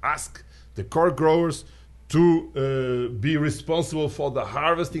we ask the cork growers to be responsible for the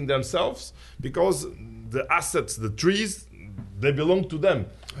harvesting themselves, because the assets, the trees, they belong to them.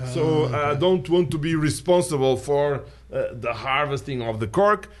 So I don't want to be responsible for the harvesting of the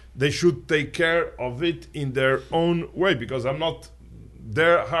cork. They should take care of it in their own way, because I'm not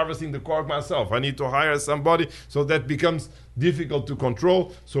there harvesting the cork myself. I need to hire somebody, so that becomes difficult to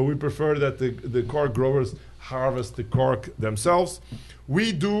control. So we prefer that the cork growers harvest the cork themselves.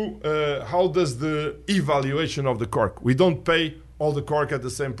 We do, how does the evaluation of the cork? We don't pay all the cork at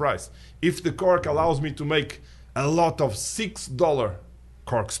the same price. If the cork allows me to make a lot of $6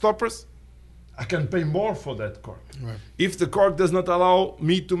 cork stoppers, I can pay more for that cork. Right. If the cork does not allow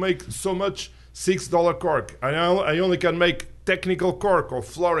me to make so much $6 cork, I only can make technical cork or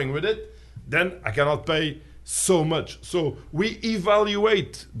flooring with it, then I cannot pay so much. So we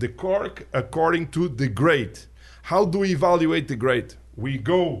evaluate the cork according to the grade. How do we evaluate the grade? We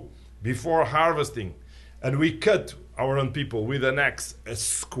go before harvesting and we cut our own people with an axe a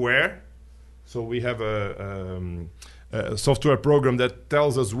square. So we have a software program that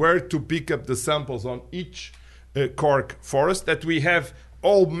tells us where to pick up the samples on each cork forest, that we have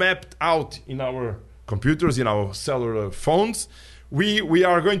all mapped out in our computers, in our cellular phones. We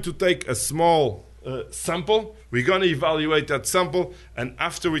are going to take a small sample. We're going to evaluate that sample, and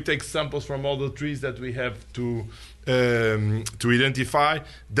after we take samples from all the trees that we have to identify,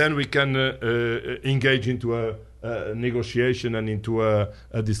 then we can engage into a negotiation and into a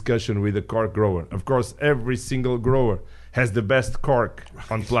discussion with the cork grower. Of course, every single grower has the best cork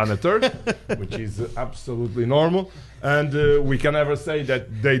on planet Earth, which is absolutely normal, and we can never say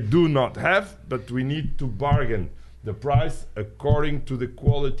that they do not have, but we need to bargain the price according to the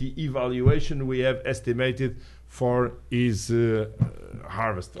quality evaluation we have estimated for his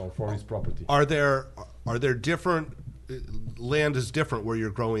harvest or for his property. Are there different land is different where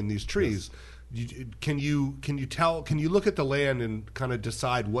you're growing these trees? Yes. Can you look at the land and kind of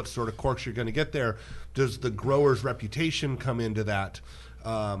decide what sort of corks you're going to get there? Does the grower's reputation come into that?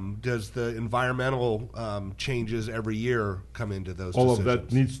 Does the environmental changes every year come into those all decisions? Of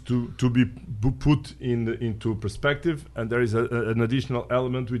that needs to be put into perspective, and there is an additional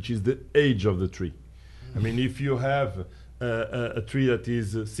element, which is the age of the tree. I mean, if you have a tree that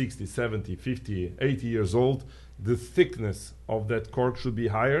is 60, 70, 50, 80 years old, the thickness of that cork should be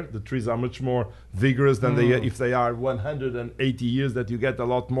higher. The trees are much more vigorous than if they are 180 years, that you get a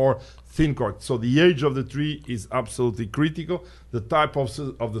lot more thin cork. So the age of the tree is absolutely critical. The type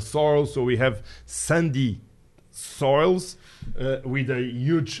of the soil, so we have sandy soils with a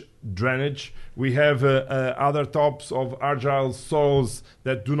huge drainage. We have other types of argile soils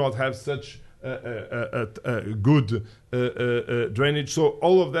that do not have such good drainage. So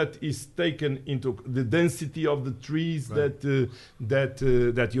all of that is taken into the density of the trees, right,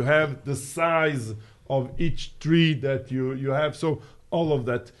 that you have, the size of each tree that you have. So all of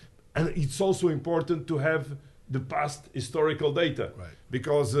that, and it's also important to have the past historical data, right,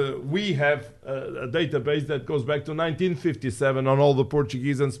 because we have a database that goes back to 1957 on all the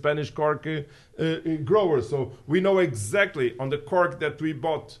Portuguese and Spanish cork growers. So we know exactly on the cork that we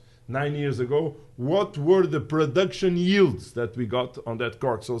bought 9 years ago, what were the production yields that we got on that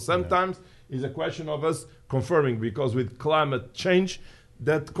cork. So sometimes it's a question of us confirming, because with climate change,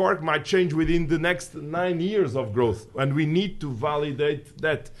 that cork might change within the next 9 years of growth, and we need to validate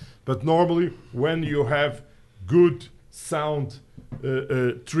that. But normally, when you have good, sound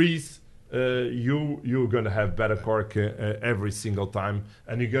trees, you're going to have better cork every single time,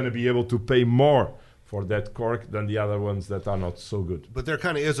 and you're going to be able to pay more for that cork than the other ones that are not so good. But there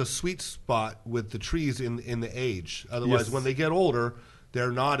kind of is a sweet spot with the trees in the age. Otherwise, when they get older,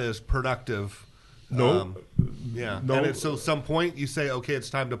 they're not as productive. No. No. And so at some point you say, okay, it's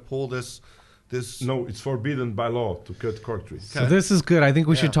time to pull this No, it's forbidden by law to cut cork trees. So this is good. I think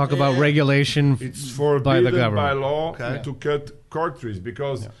we should talk about regulation It's by forbidden the government. by law to cut cork trees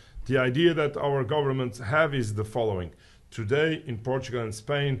because the idea that our governments have is the following. Today in Portugal and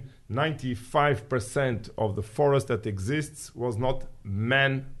Spain, 95% of the forest that exists was not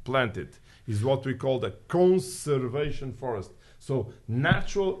man-planted. It's what we call the conservation forest. So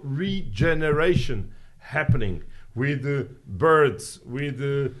natural regeneration happening with the birds, with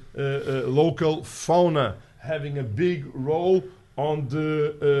the local fauna having a big role on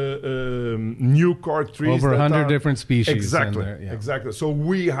the new cork trees. Over 100 different species. Exactly, in there, exactly. So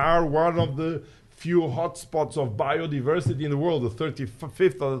we are one of the few hotspots of biodiversity in the world. The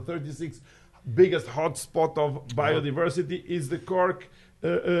 35th or the 36th biggest hotspot of biodiversity is the cork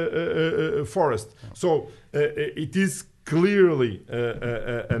forest. So it is clearly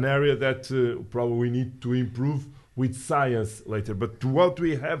an area that probably we need to improve with science later. But what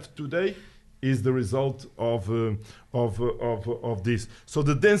we have today is the result of this. So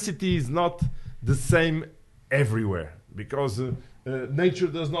the density is not the same everywhere because nature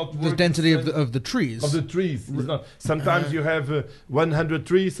does not work. The density of the trees. Of the trees. Is not. Sometimes you have 100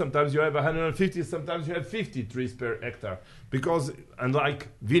 trees, sometimes you have 150, sometimes you have 50 trees per hectare. Because unlike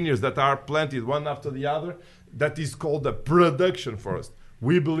vineyards that are planted one after the other, that is called a production forest.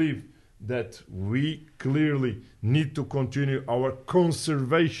 We believe that we clearly need to continue our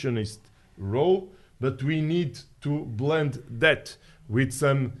conservationist role, but we need to blend that with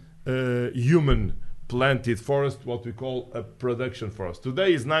some human planted forest, what we call a production forest.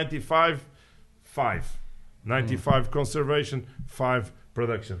 Today is 95 conservation, 5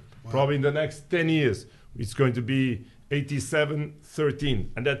 production. Wow. Probably in the next 10 years it's going to be 87-13,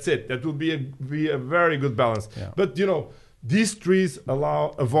 and that's it. That will be a very good balance. Yeah. But these trees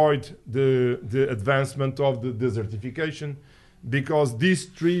avoid the advancement of the desertification, because these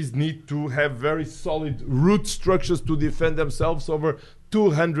trees need to have very solid root structures to defend themselves over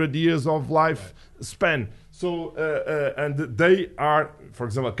 200 years of life span. So, and they are, for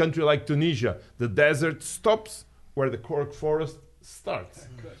example, a country like Tunisia, the desert stops where the cork forest starts.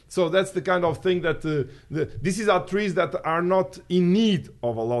 So that's the kind of thing that these are trees that are not in need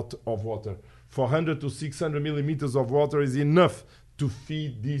of a lot of water. 400 to 600 millimeters of water is enough to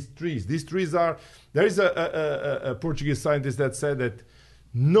feed these trees. These trees are, there is a Portuguese scientist that said that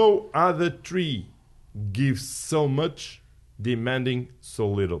no other tree gives so much demanding so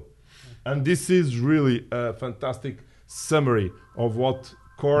little. And this is really a fantastic summary of what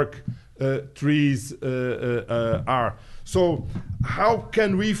cork trees are. So how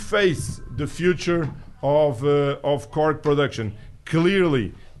can we face the future of cork production?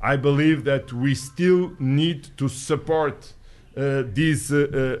 Clearly, I believe that we still need to support this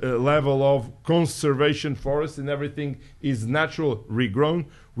level of conservation forests, and everything is natural regrown.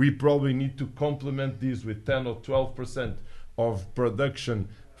 We probably need to complement this with 10 or 12% of production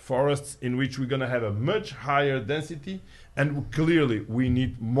forests, in which we're going to have a much higher density, and clearly we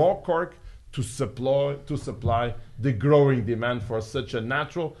need more cork to supply the growing demand for such a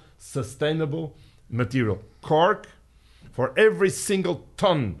natural, sustainable material. Cork, for every single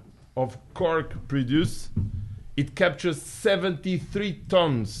ton of cork produced, it captures 73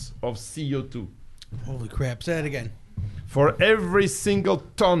 tons of CO2. Holy crap, say that again. For every single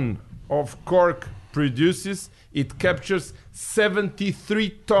ton of cork produces, it captures 73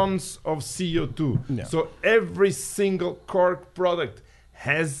 tons of CO2. Yeah. So every single cork product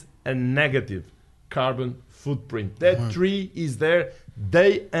has a negative carbon footprint. That tree is there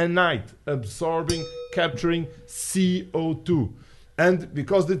day and night, absorbing, capturing CO2. And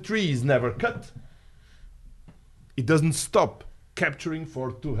because the tree is never cut, it doesn't stop capturing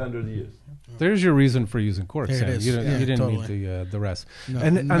for 200 years. There's your reason for using cork, Sam. You didn't totally need the rest. No,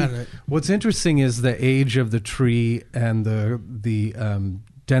 and what's interesting is the age of the tree and the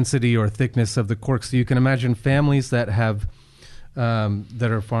density or thickness of the cork. So you can imagine families that have that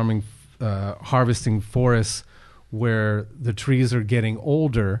are farming, harvesting forests where the trees are getting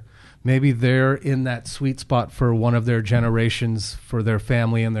older. Maybe they're in that sweet spot for one of their generations for their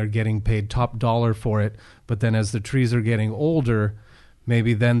family, and they're getting paid top dollar for it. But then as the trees are getting older,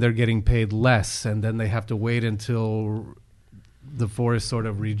 maybe then they're getting paid less, and then they have to wait until the forest sort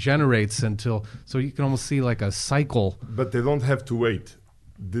of regenerates so you can almost see like a cycle. But they don't have to wait.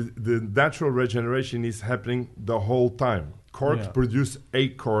 The natural regeneration is happening the whole time. Corks produce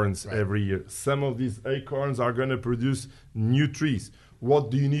acorns every year. Some of these acorns are going to produce new trees.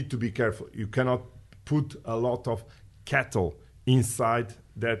 What do you need to be careful? You cannot put a lot of cattle inside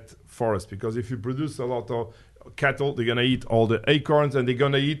that forest, because if you produce a lot of cattle, they're going to eat all the acorns and they're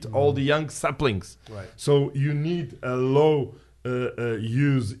going to eat all the young saplings. Right. So you need a low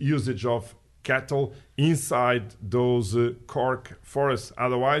usage of cattle inside those cork forests.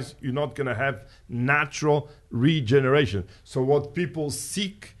 Otherwise, you're not going to have natural regeneration. So what people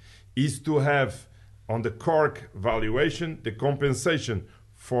seek is to have on the cork valuation the compensation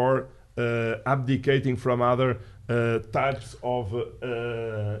for abdicating from other types of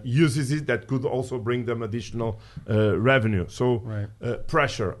uses that could also bring them additional revenue. So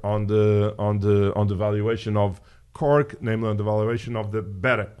pressure on the valuation of cork, namely on the valuation of the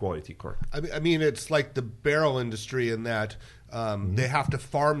better quality cork. I mean, it's like the barrel industry in that they have to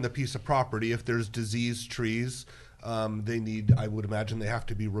farm the piece of property. If there's diseased trees, I would imagine they have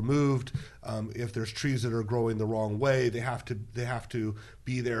to be removed. If there's trees that are growing the wrong way, they have to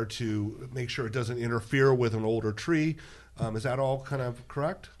be there to make sure it doesn't interfere with an older tree. Is that all kind of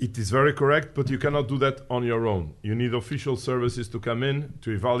correct? It is very correct, but you cannot do that on your own. You need official services to come in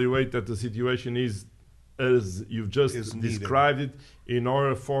to evaluate that the situation is as you've just described it, in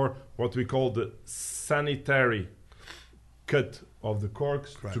order for what we call the sanitary cut of the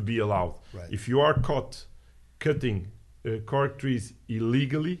corks to be allowed. Right. If you are caught cutting cork trees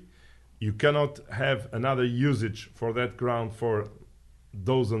illegally, you cannot have another usage for that ground for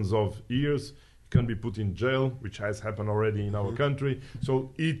dozens of years. You can be put in jail, which has happened already in our country.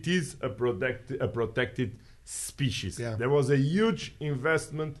 So it is a protected species. Yeah. There was a huge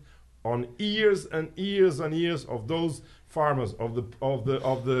investment on years and years and years of those farmers, of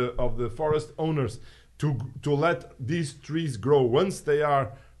the forest owners, to let these trees grow. Once they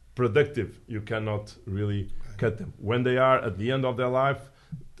are productive, you cannot really cut them. When they are at the end of their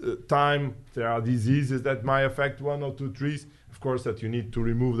time, there are diseases that might affect one or two trees. Of course, that you need to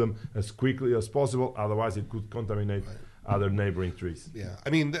remove them as quickly as possible. Otherwise, it could contaminate other neighboring trees. Yeah,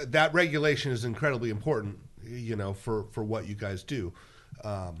 I mean that regulation is incredibly important, for what you guys do.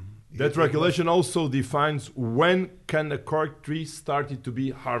 That regulation also defines when can a cork tree start to be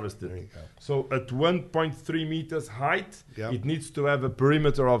harvested. There you go. So at 1.3 meters height, Yep. it needs to have a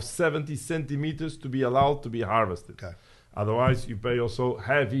perimeter of 70 centimeters to be allowed to be harvested. Okay. Otherwise, you pay also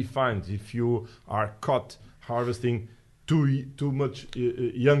heavy fines if you are caught harvesting too much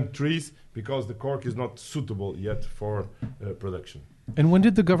young trees, because the cork is not suitable yet for production. And when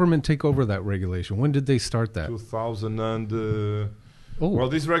did the government take over that regulation? When did they start that? 2000 and... Well,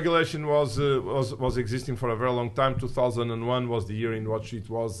 this regulation was existing for a very long time. 2001 was the year in which it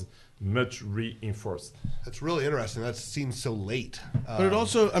was much reinforced. That's really interesting. That seems so late. But it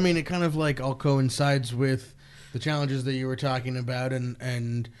also, it kind of like all coincides with the challenges that you were talking about,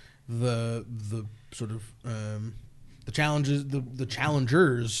 and the sort of the challenges, the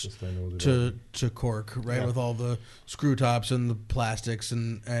challengers to cork, right? Yeah. With all the screw tops and the plastics,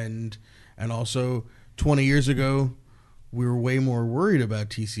 and also 20 years ago, we were way more worried about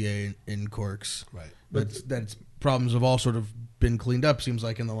TCA in corks. Right. That's problems have all sort of been cleaned up, seems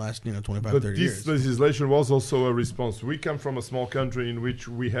like, in the last 25, 30 years. But this legislation was also a response. We come from a small country in which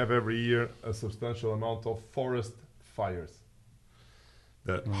we have every year a substantial amount of forest fires.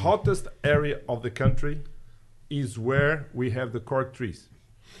 The hottest area of the country is where we have the cork trees.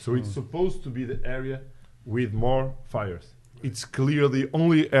 So it's supposed to be the area with more fires. Right. It's clearly the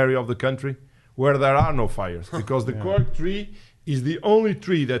only area of the country where there are no fires, because the cork tree is the only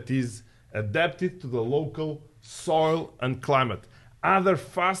tree that is adapted to the local soil and climate. Other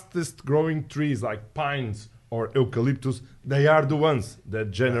fastest growing trees like pines or eucalyptus, they are the ones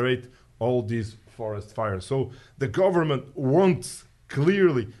that generate all these forest fires. So the government wants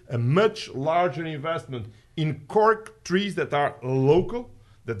clearly a much larger investment in cork trees that are local,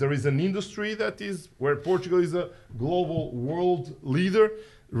 that there is an industry that is where Portugal is a global world leader,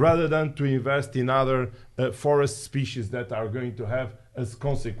 rather than to invest in other forest species that are going to have as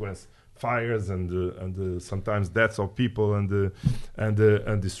consequence fires and sometimes deaths of people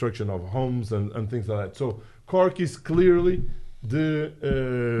and destruction of homes and things like that. So cork is clearly the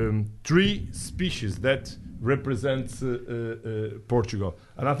tree species that represents Portugal,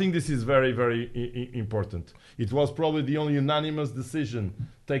 and I think this is very, very important. It was probably the only unanimous decision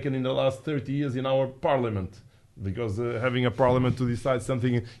taken in the last 30 years in our parliament, because having a parliament to decide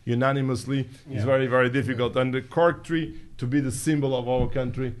something unanimously is very, very difficult. And the cork tree, to be the symbol of our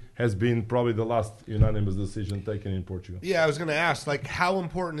country, has been probably the last unanimous decision taken in Portugal. Yeah, I was going to ask, how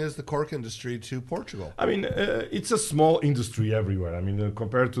important is the cork industry to Portugal? It's a small industry everywhere.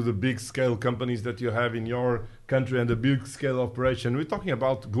 Compared to the big-scale companies that you have in your country and the big-scale operation, we're talking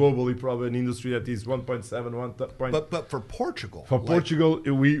about globally probably an industry that is 1.7. But for Portugal? For Portugal,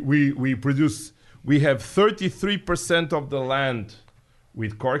 we produce... We have 33% of the land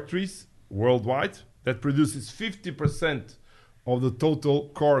with cork trees worldwide. That produces 50% of the total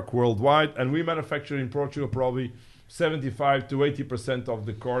cork worldwide. And we manufacture in Portugal probably 75 to 80% of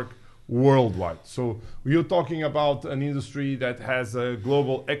the cork worldwide. So you're talking about an industry that has a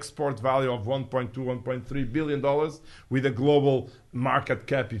global export value of $1.2, $1.3 billion with a global market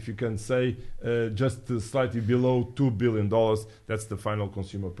cap, if you can say, just slightly below $2 billion. That's the final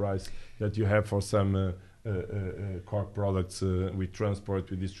consumer price that you have for some cork products with transport,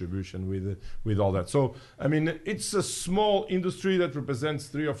 with distribution, with all that. So, I mean, it's a small industry that represents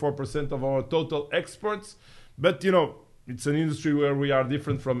 3 or 4% of our total exports. But, you know, it's an industry where we are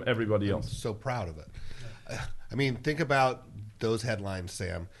different from everybody else. So proud of it. I mean, think about those headlines,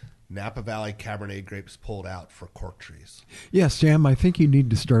 Sam. Napa Valley Cabernet grapes pulled out for cork trees. Yeah, Sam, I think you need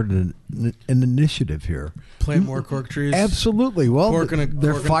to start an initiative here. Plant more cork trees. Absolutely. Well,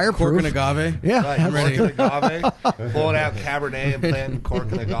 they're fireproof. Cork and agave. Yeah, Right, I'm ready. cork and agave. Pulling out Cabernet and planting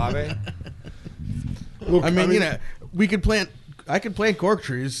cork and agave. Look, I mean, you know, I could plant cork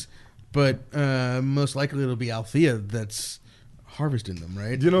trees, but most likely it'll be Althea that's harvesting them,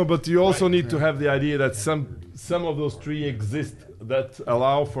 right? You know, but you also need to have the idea that some of those trees exist that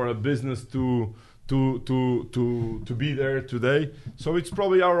allow for a business to be there today. So it's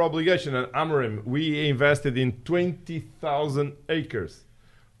probably our obligation. At Amorim, we invested in 20,000 acres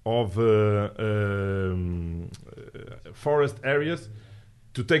of forest areas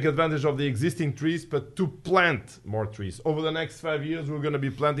to take advantage of the existing trees, but to plant more trees. Over the next 5 years, we're going to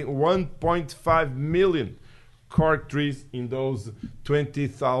be planting 1.5 million cork trees in those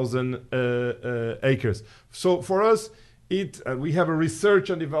 20,000 acres. So for us, we have a research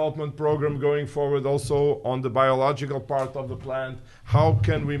and development program going forward also on the biological part of the plant. How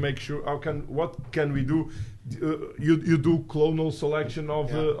can we make sure? What can we do? You do clonal selection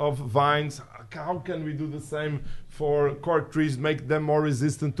of vines. How can we do the same for cork trees? Make them more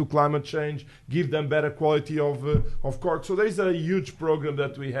resistant to climate change. Give them better quality of cork. So there is a huge program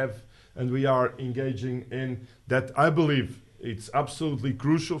that we have and we are engaging in that. I believe it's absolutely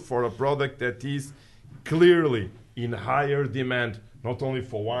crucial for a product that is clearly in higher demand, not only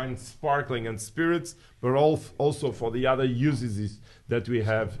for wine, sparkling, and spirits, but also for the other uses that we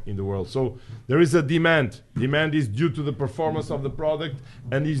have in the world. So there is a demand. Demand is due to the performance of the product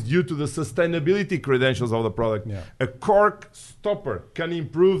and is due to the sustainability credentials of the product. Yeah. A cork stopper can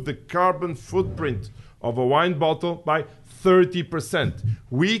improve the carbon footprint of a wine bottle by 30%.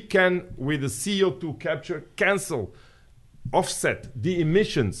 We can, with the CO2 capture, offset the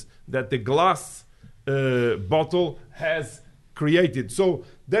emissions that the glass bottle has created. So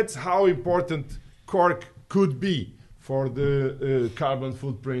that's how important cork could be for the carbon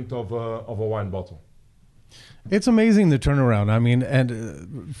footprint of a wine bottle. It's amazing the turnaround. I mean,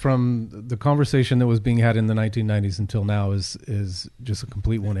 and from the conversation that was being had in the 1990s until now is just a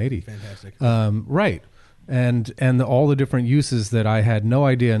complete 180. Fantastic. Right. And all the different uses that I had no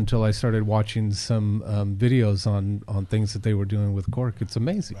idea until I started watching some videos on things that they were doing with cork. It's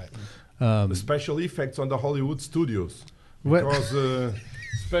amazing. Right. The special effects on the Hollywood studios. Because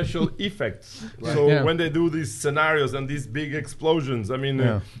special effects. Right. So when they do these scenarios and these big explosions, I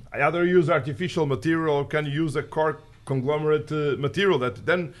mean, either use artificial material or can use a cork conglomerate material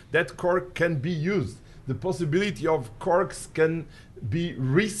that cork can be used. The possibility of corks can be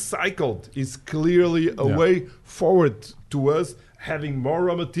recycled is clearly a way forward to us having more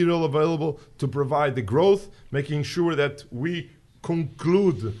raw material available to provide the growth, making sure that we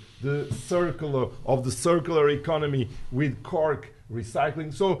conclude the circular economy with cork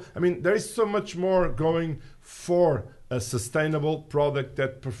recycling. So, I mean, there is so much more going for a sustainable product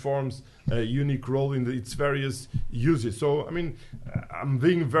that performs a unique role in its various uses. So, I mean, I'm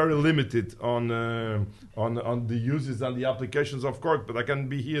being very limited on the uses and the applications of cork, but I can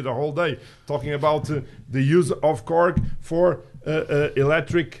be here the whole day talking about the use of cork for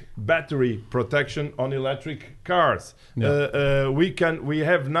electric battery protection on electric cars. We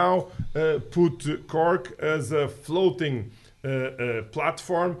have now put cork as a floating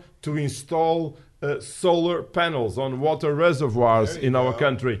platform to install solar panels on water reservoirs in our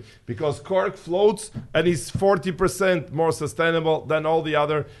country, because cork floats and is 40% more sustainable than all the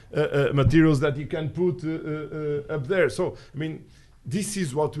other materials that you can put up there. So, I mean, this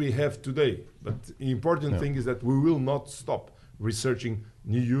is what we have today. But the important thing is that we will not stop researching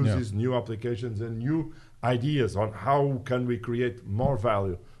new uses, new applications, and new ideas on how can we create more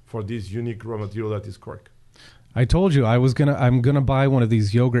value for this unique raw material that is cork. I told you I'm gonna buy one of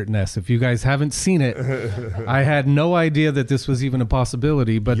these yogurt nests. If you guys haven't seen it, I had no idea that this was even a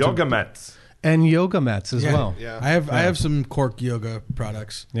possibility. But yoga mats and yoga mats as well. Yeah. I have some cork yoga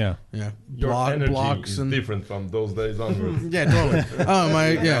products. Yeah. Your energy blocks is and different from those days onwards. Yeah, totally.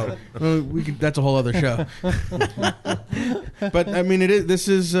 Well, that's a whole other show. But I mean, this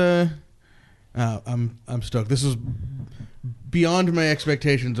is. I'm stoked. This is beyond my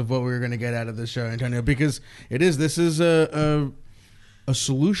expectations of what we were going to get out of this show, Antonio, because this is a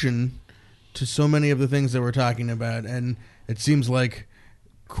solution to so many of the things that we're talking about, and it seems like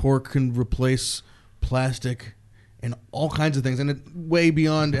cork can replace plastic and all kinds of things, and it way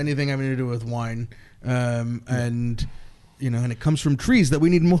beyond anything having to do with wine. And it comes from trees that we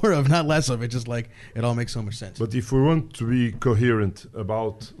need more of, not less of. It's just like it all makes so much sense. But if we want to be coherent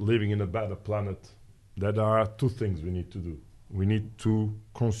about living in a better planet, there are two things we need to do. We need to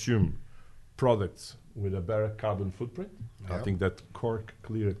consume products with a better carbon footprint. Yep. I think that cork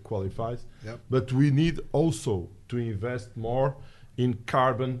clearly qualifies. Yep. But we need also to invest more in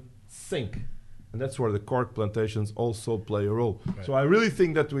carbon sink. And that's where the cork plantations also play a role. Right. So I really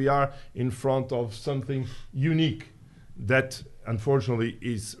think that we are in front of something unique that unfortunately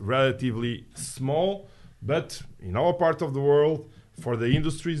is relatively small, but in our part of the world, for the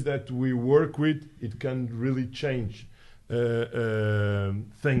industries that we work with, it can really change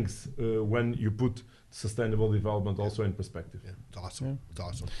things when you put sustainable development also in perspective. Yeah, it's awesome. It's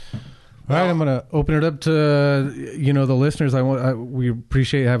awesome. All right, I'm going to open it up to the listeners. We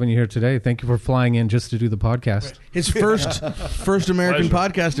appreciate having you here today. Thank you for flying in just to do the podcast. His first American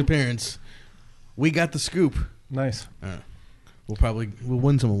podcast appearance. We got the scoop. Nice. We'll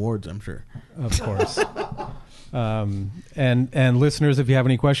win some awards, I'm sure. Of course. And listeners, if you have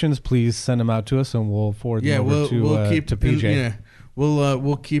any questions, please send them out to us, and we'll forward them over to PJ.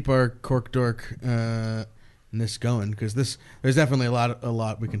 We'll keep our cork dork this going, because there's definitely a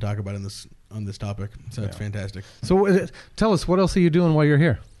lot we can talk about on this topic. So it's fantastic. So tell us, what else are you doing while you're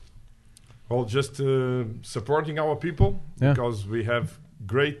here? Well, just supporting our people, because we have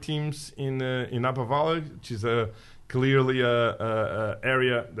great teams in Napa Valley, which is clearly a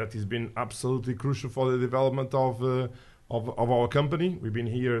area that has been absolutely crucial for the development of our company. We've been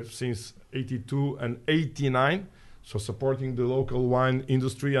here since 82 and 89, so supporting the local wine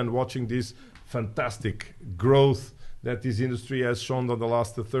industry and watching this fantastic growth that this industry has shown in the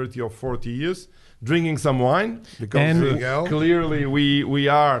last 30 or 40 years, drinking some wine, because clearly we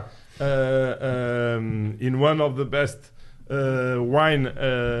are in one of the best wine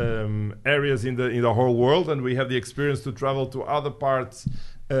areas in the whole world, and we have the experience to travel to other parts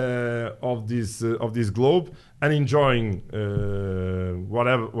of this globe and enjoying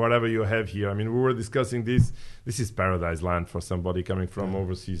whatever you have here. I mean, we were discussing this. This is paradise land for somebody coming from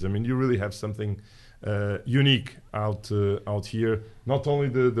overseas. I mean, you really have something unique out here. Not only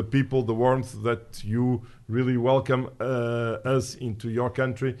the people, the warmth that you really welcome us into your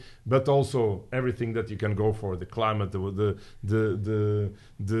country, but also everything that you can go for, the climate, the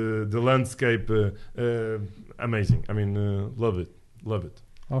landscape, amazing. I mean, love it.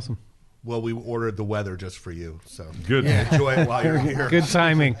 Awesome. Well, we ordered the weather just for you, so good. Enjoy it while you're here. Good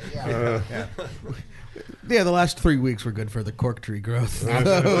timing. The last 3 weeks were good for the cork tree growth.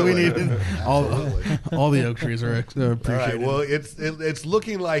 We needed all the oak trees are appreciated. All right, well, it's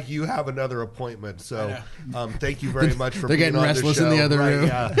looking like you have another appointment, so thank you very much for They're being getting on restless the show. in the other room.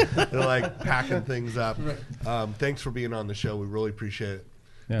 Yeah. They're like packing things up. Thanks for being on the show. We really appreciate it.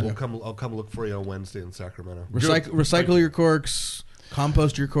 Yeah. I'll come look for you on Wednesday in Sacramento. Recycle your corks.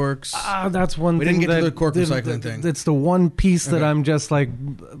 Compost your corks. That's one we thing. We didn't get to the cork recycling thing. It's the one piece that I'm just like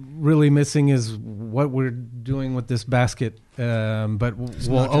really missing is what we're doing with this basket. But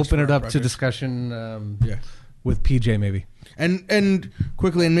we'll open it up to discussion with PJ maybe. And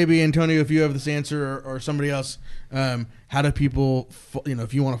quickly, and maybe Antonio, if you have this answer or somebody else, how do people,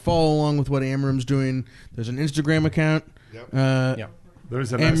 if you want to follow along with what Amorim's doing, there's an Instagram account. Yep.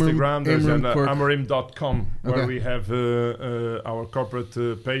 There's an Instagram, there's an Amorim.com where we have our corporate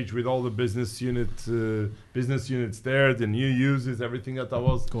page with all the business units there, the new uses, everything that I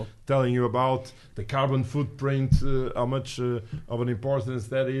was telling you about, the carbon footprint, how much of an importance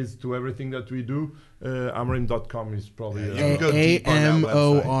that is to everything that we do. Amorim.com is probably AMORIM,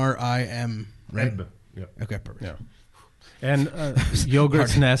 right? Yeah. Okay, perfect. Yeah. And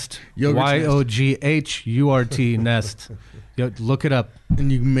Yogurt's Nest, YOGHURT Nest. Look it up.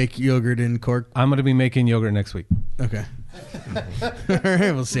 And you can make yogurt in cork. I'm going to be making yogurt next week. Okay. All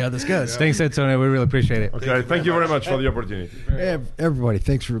right, we'll see how this goes. Thanks, Antonio. We really appreciate it. Okay, thank you very much for the opportunity. Everybody,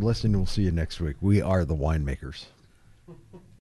 thanks for listening. We'll see you next week. We are the Winemakers.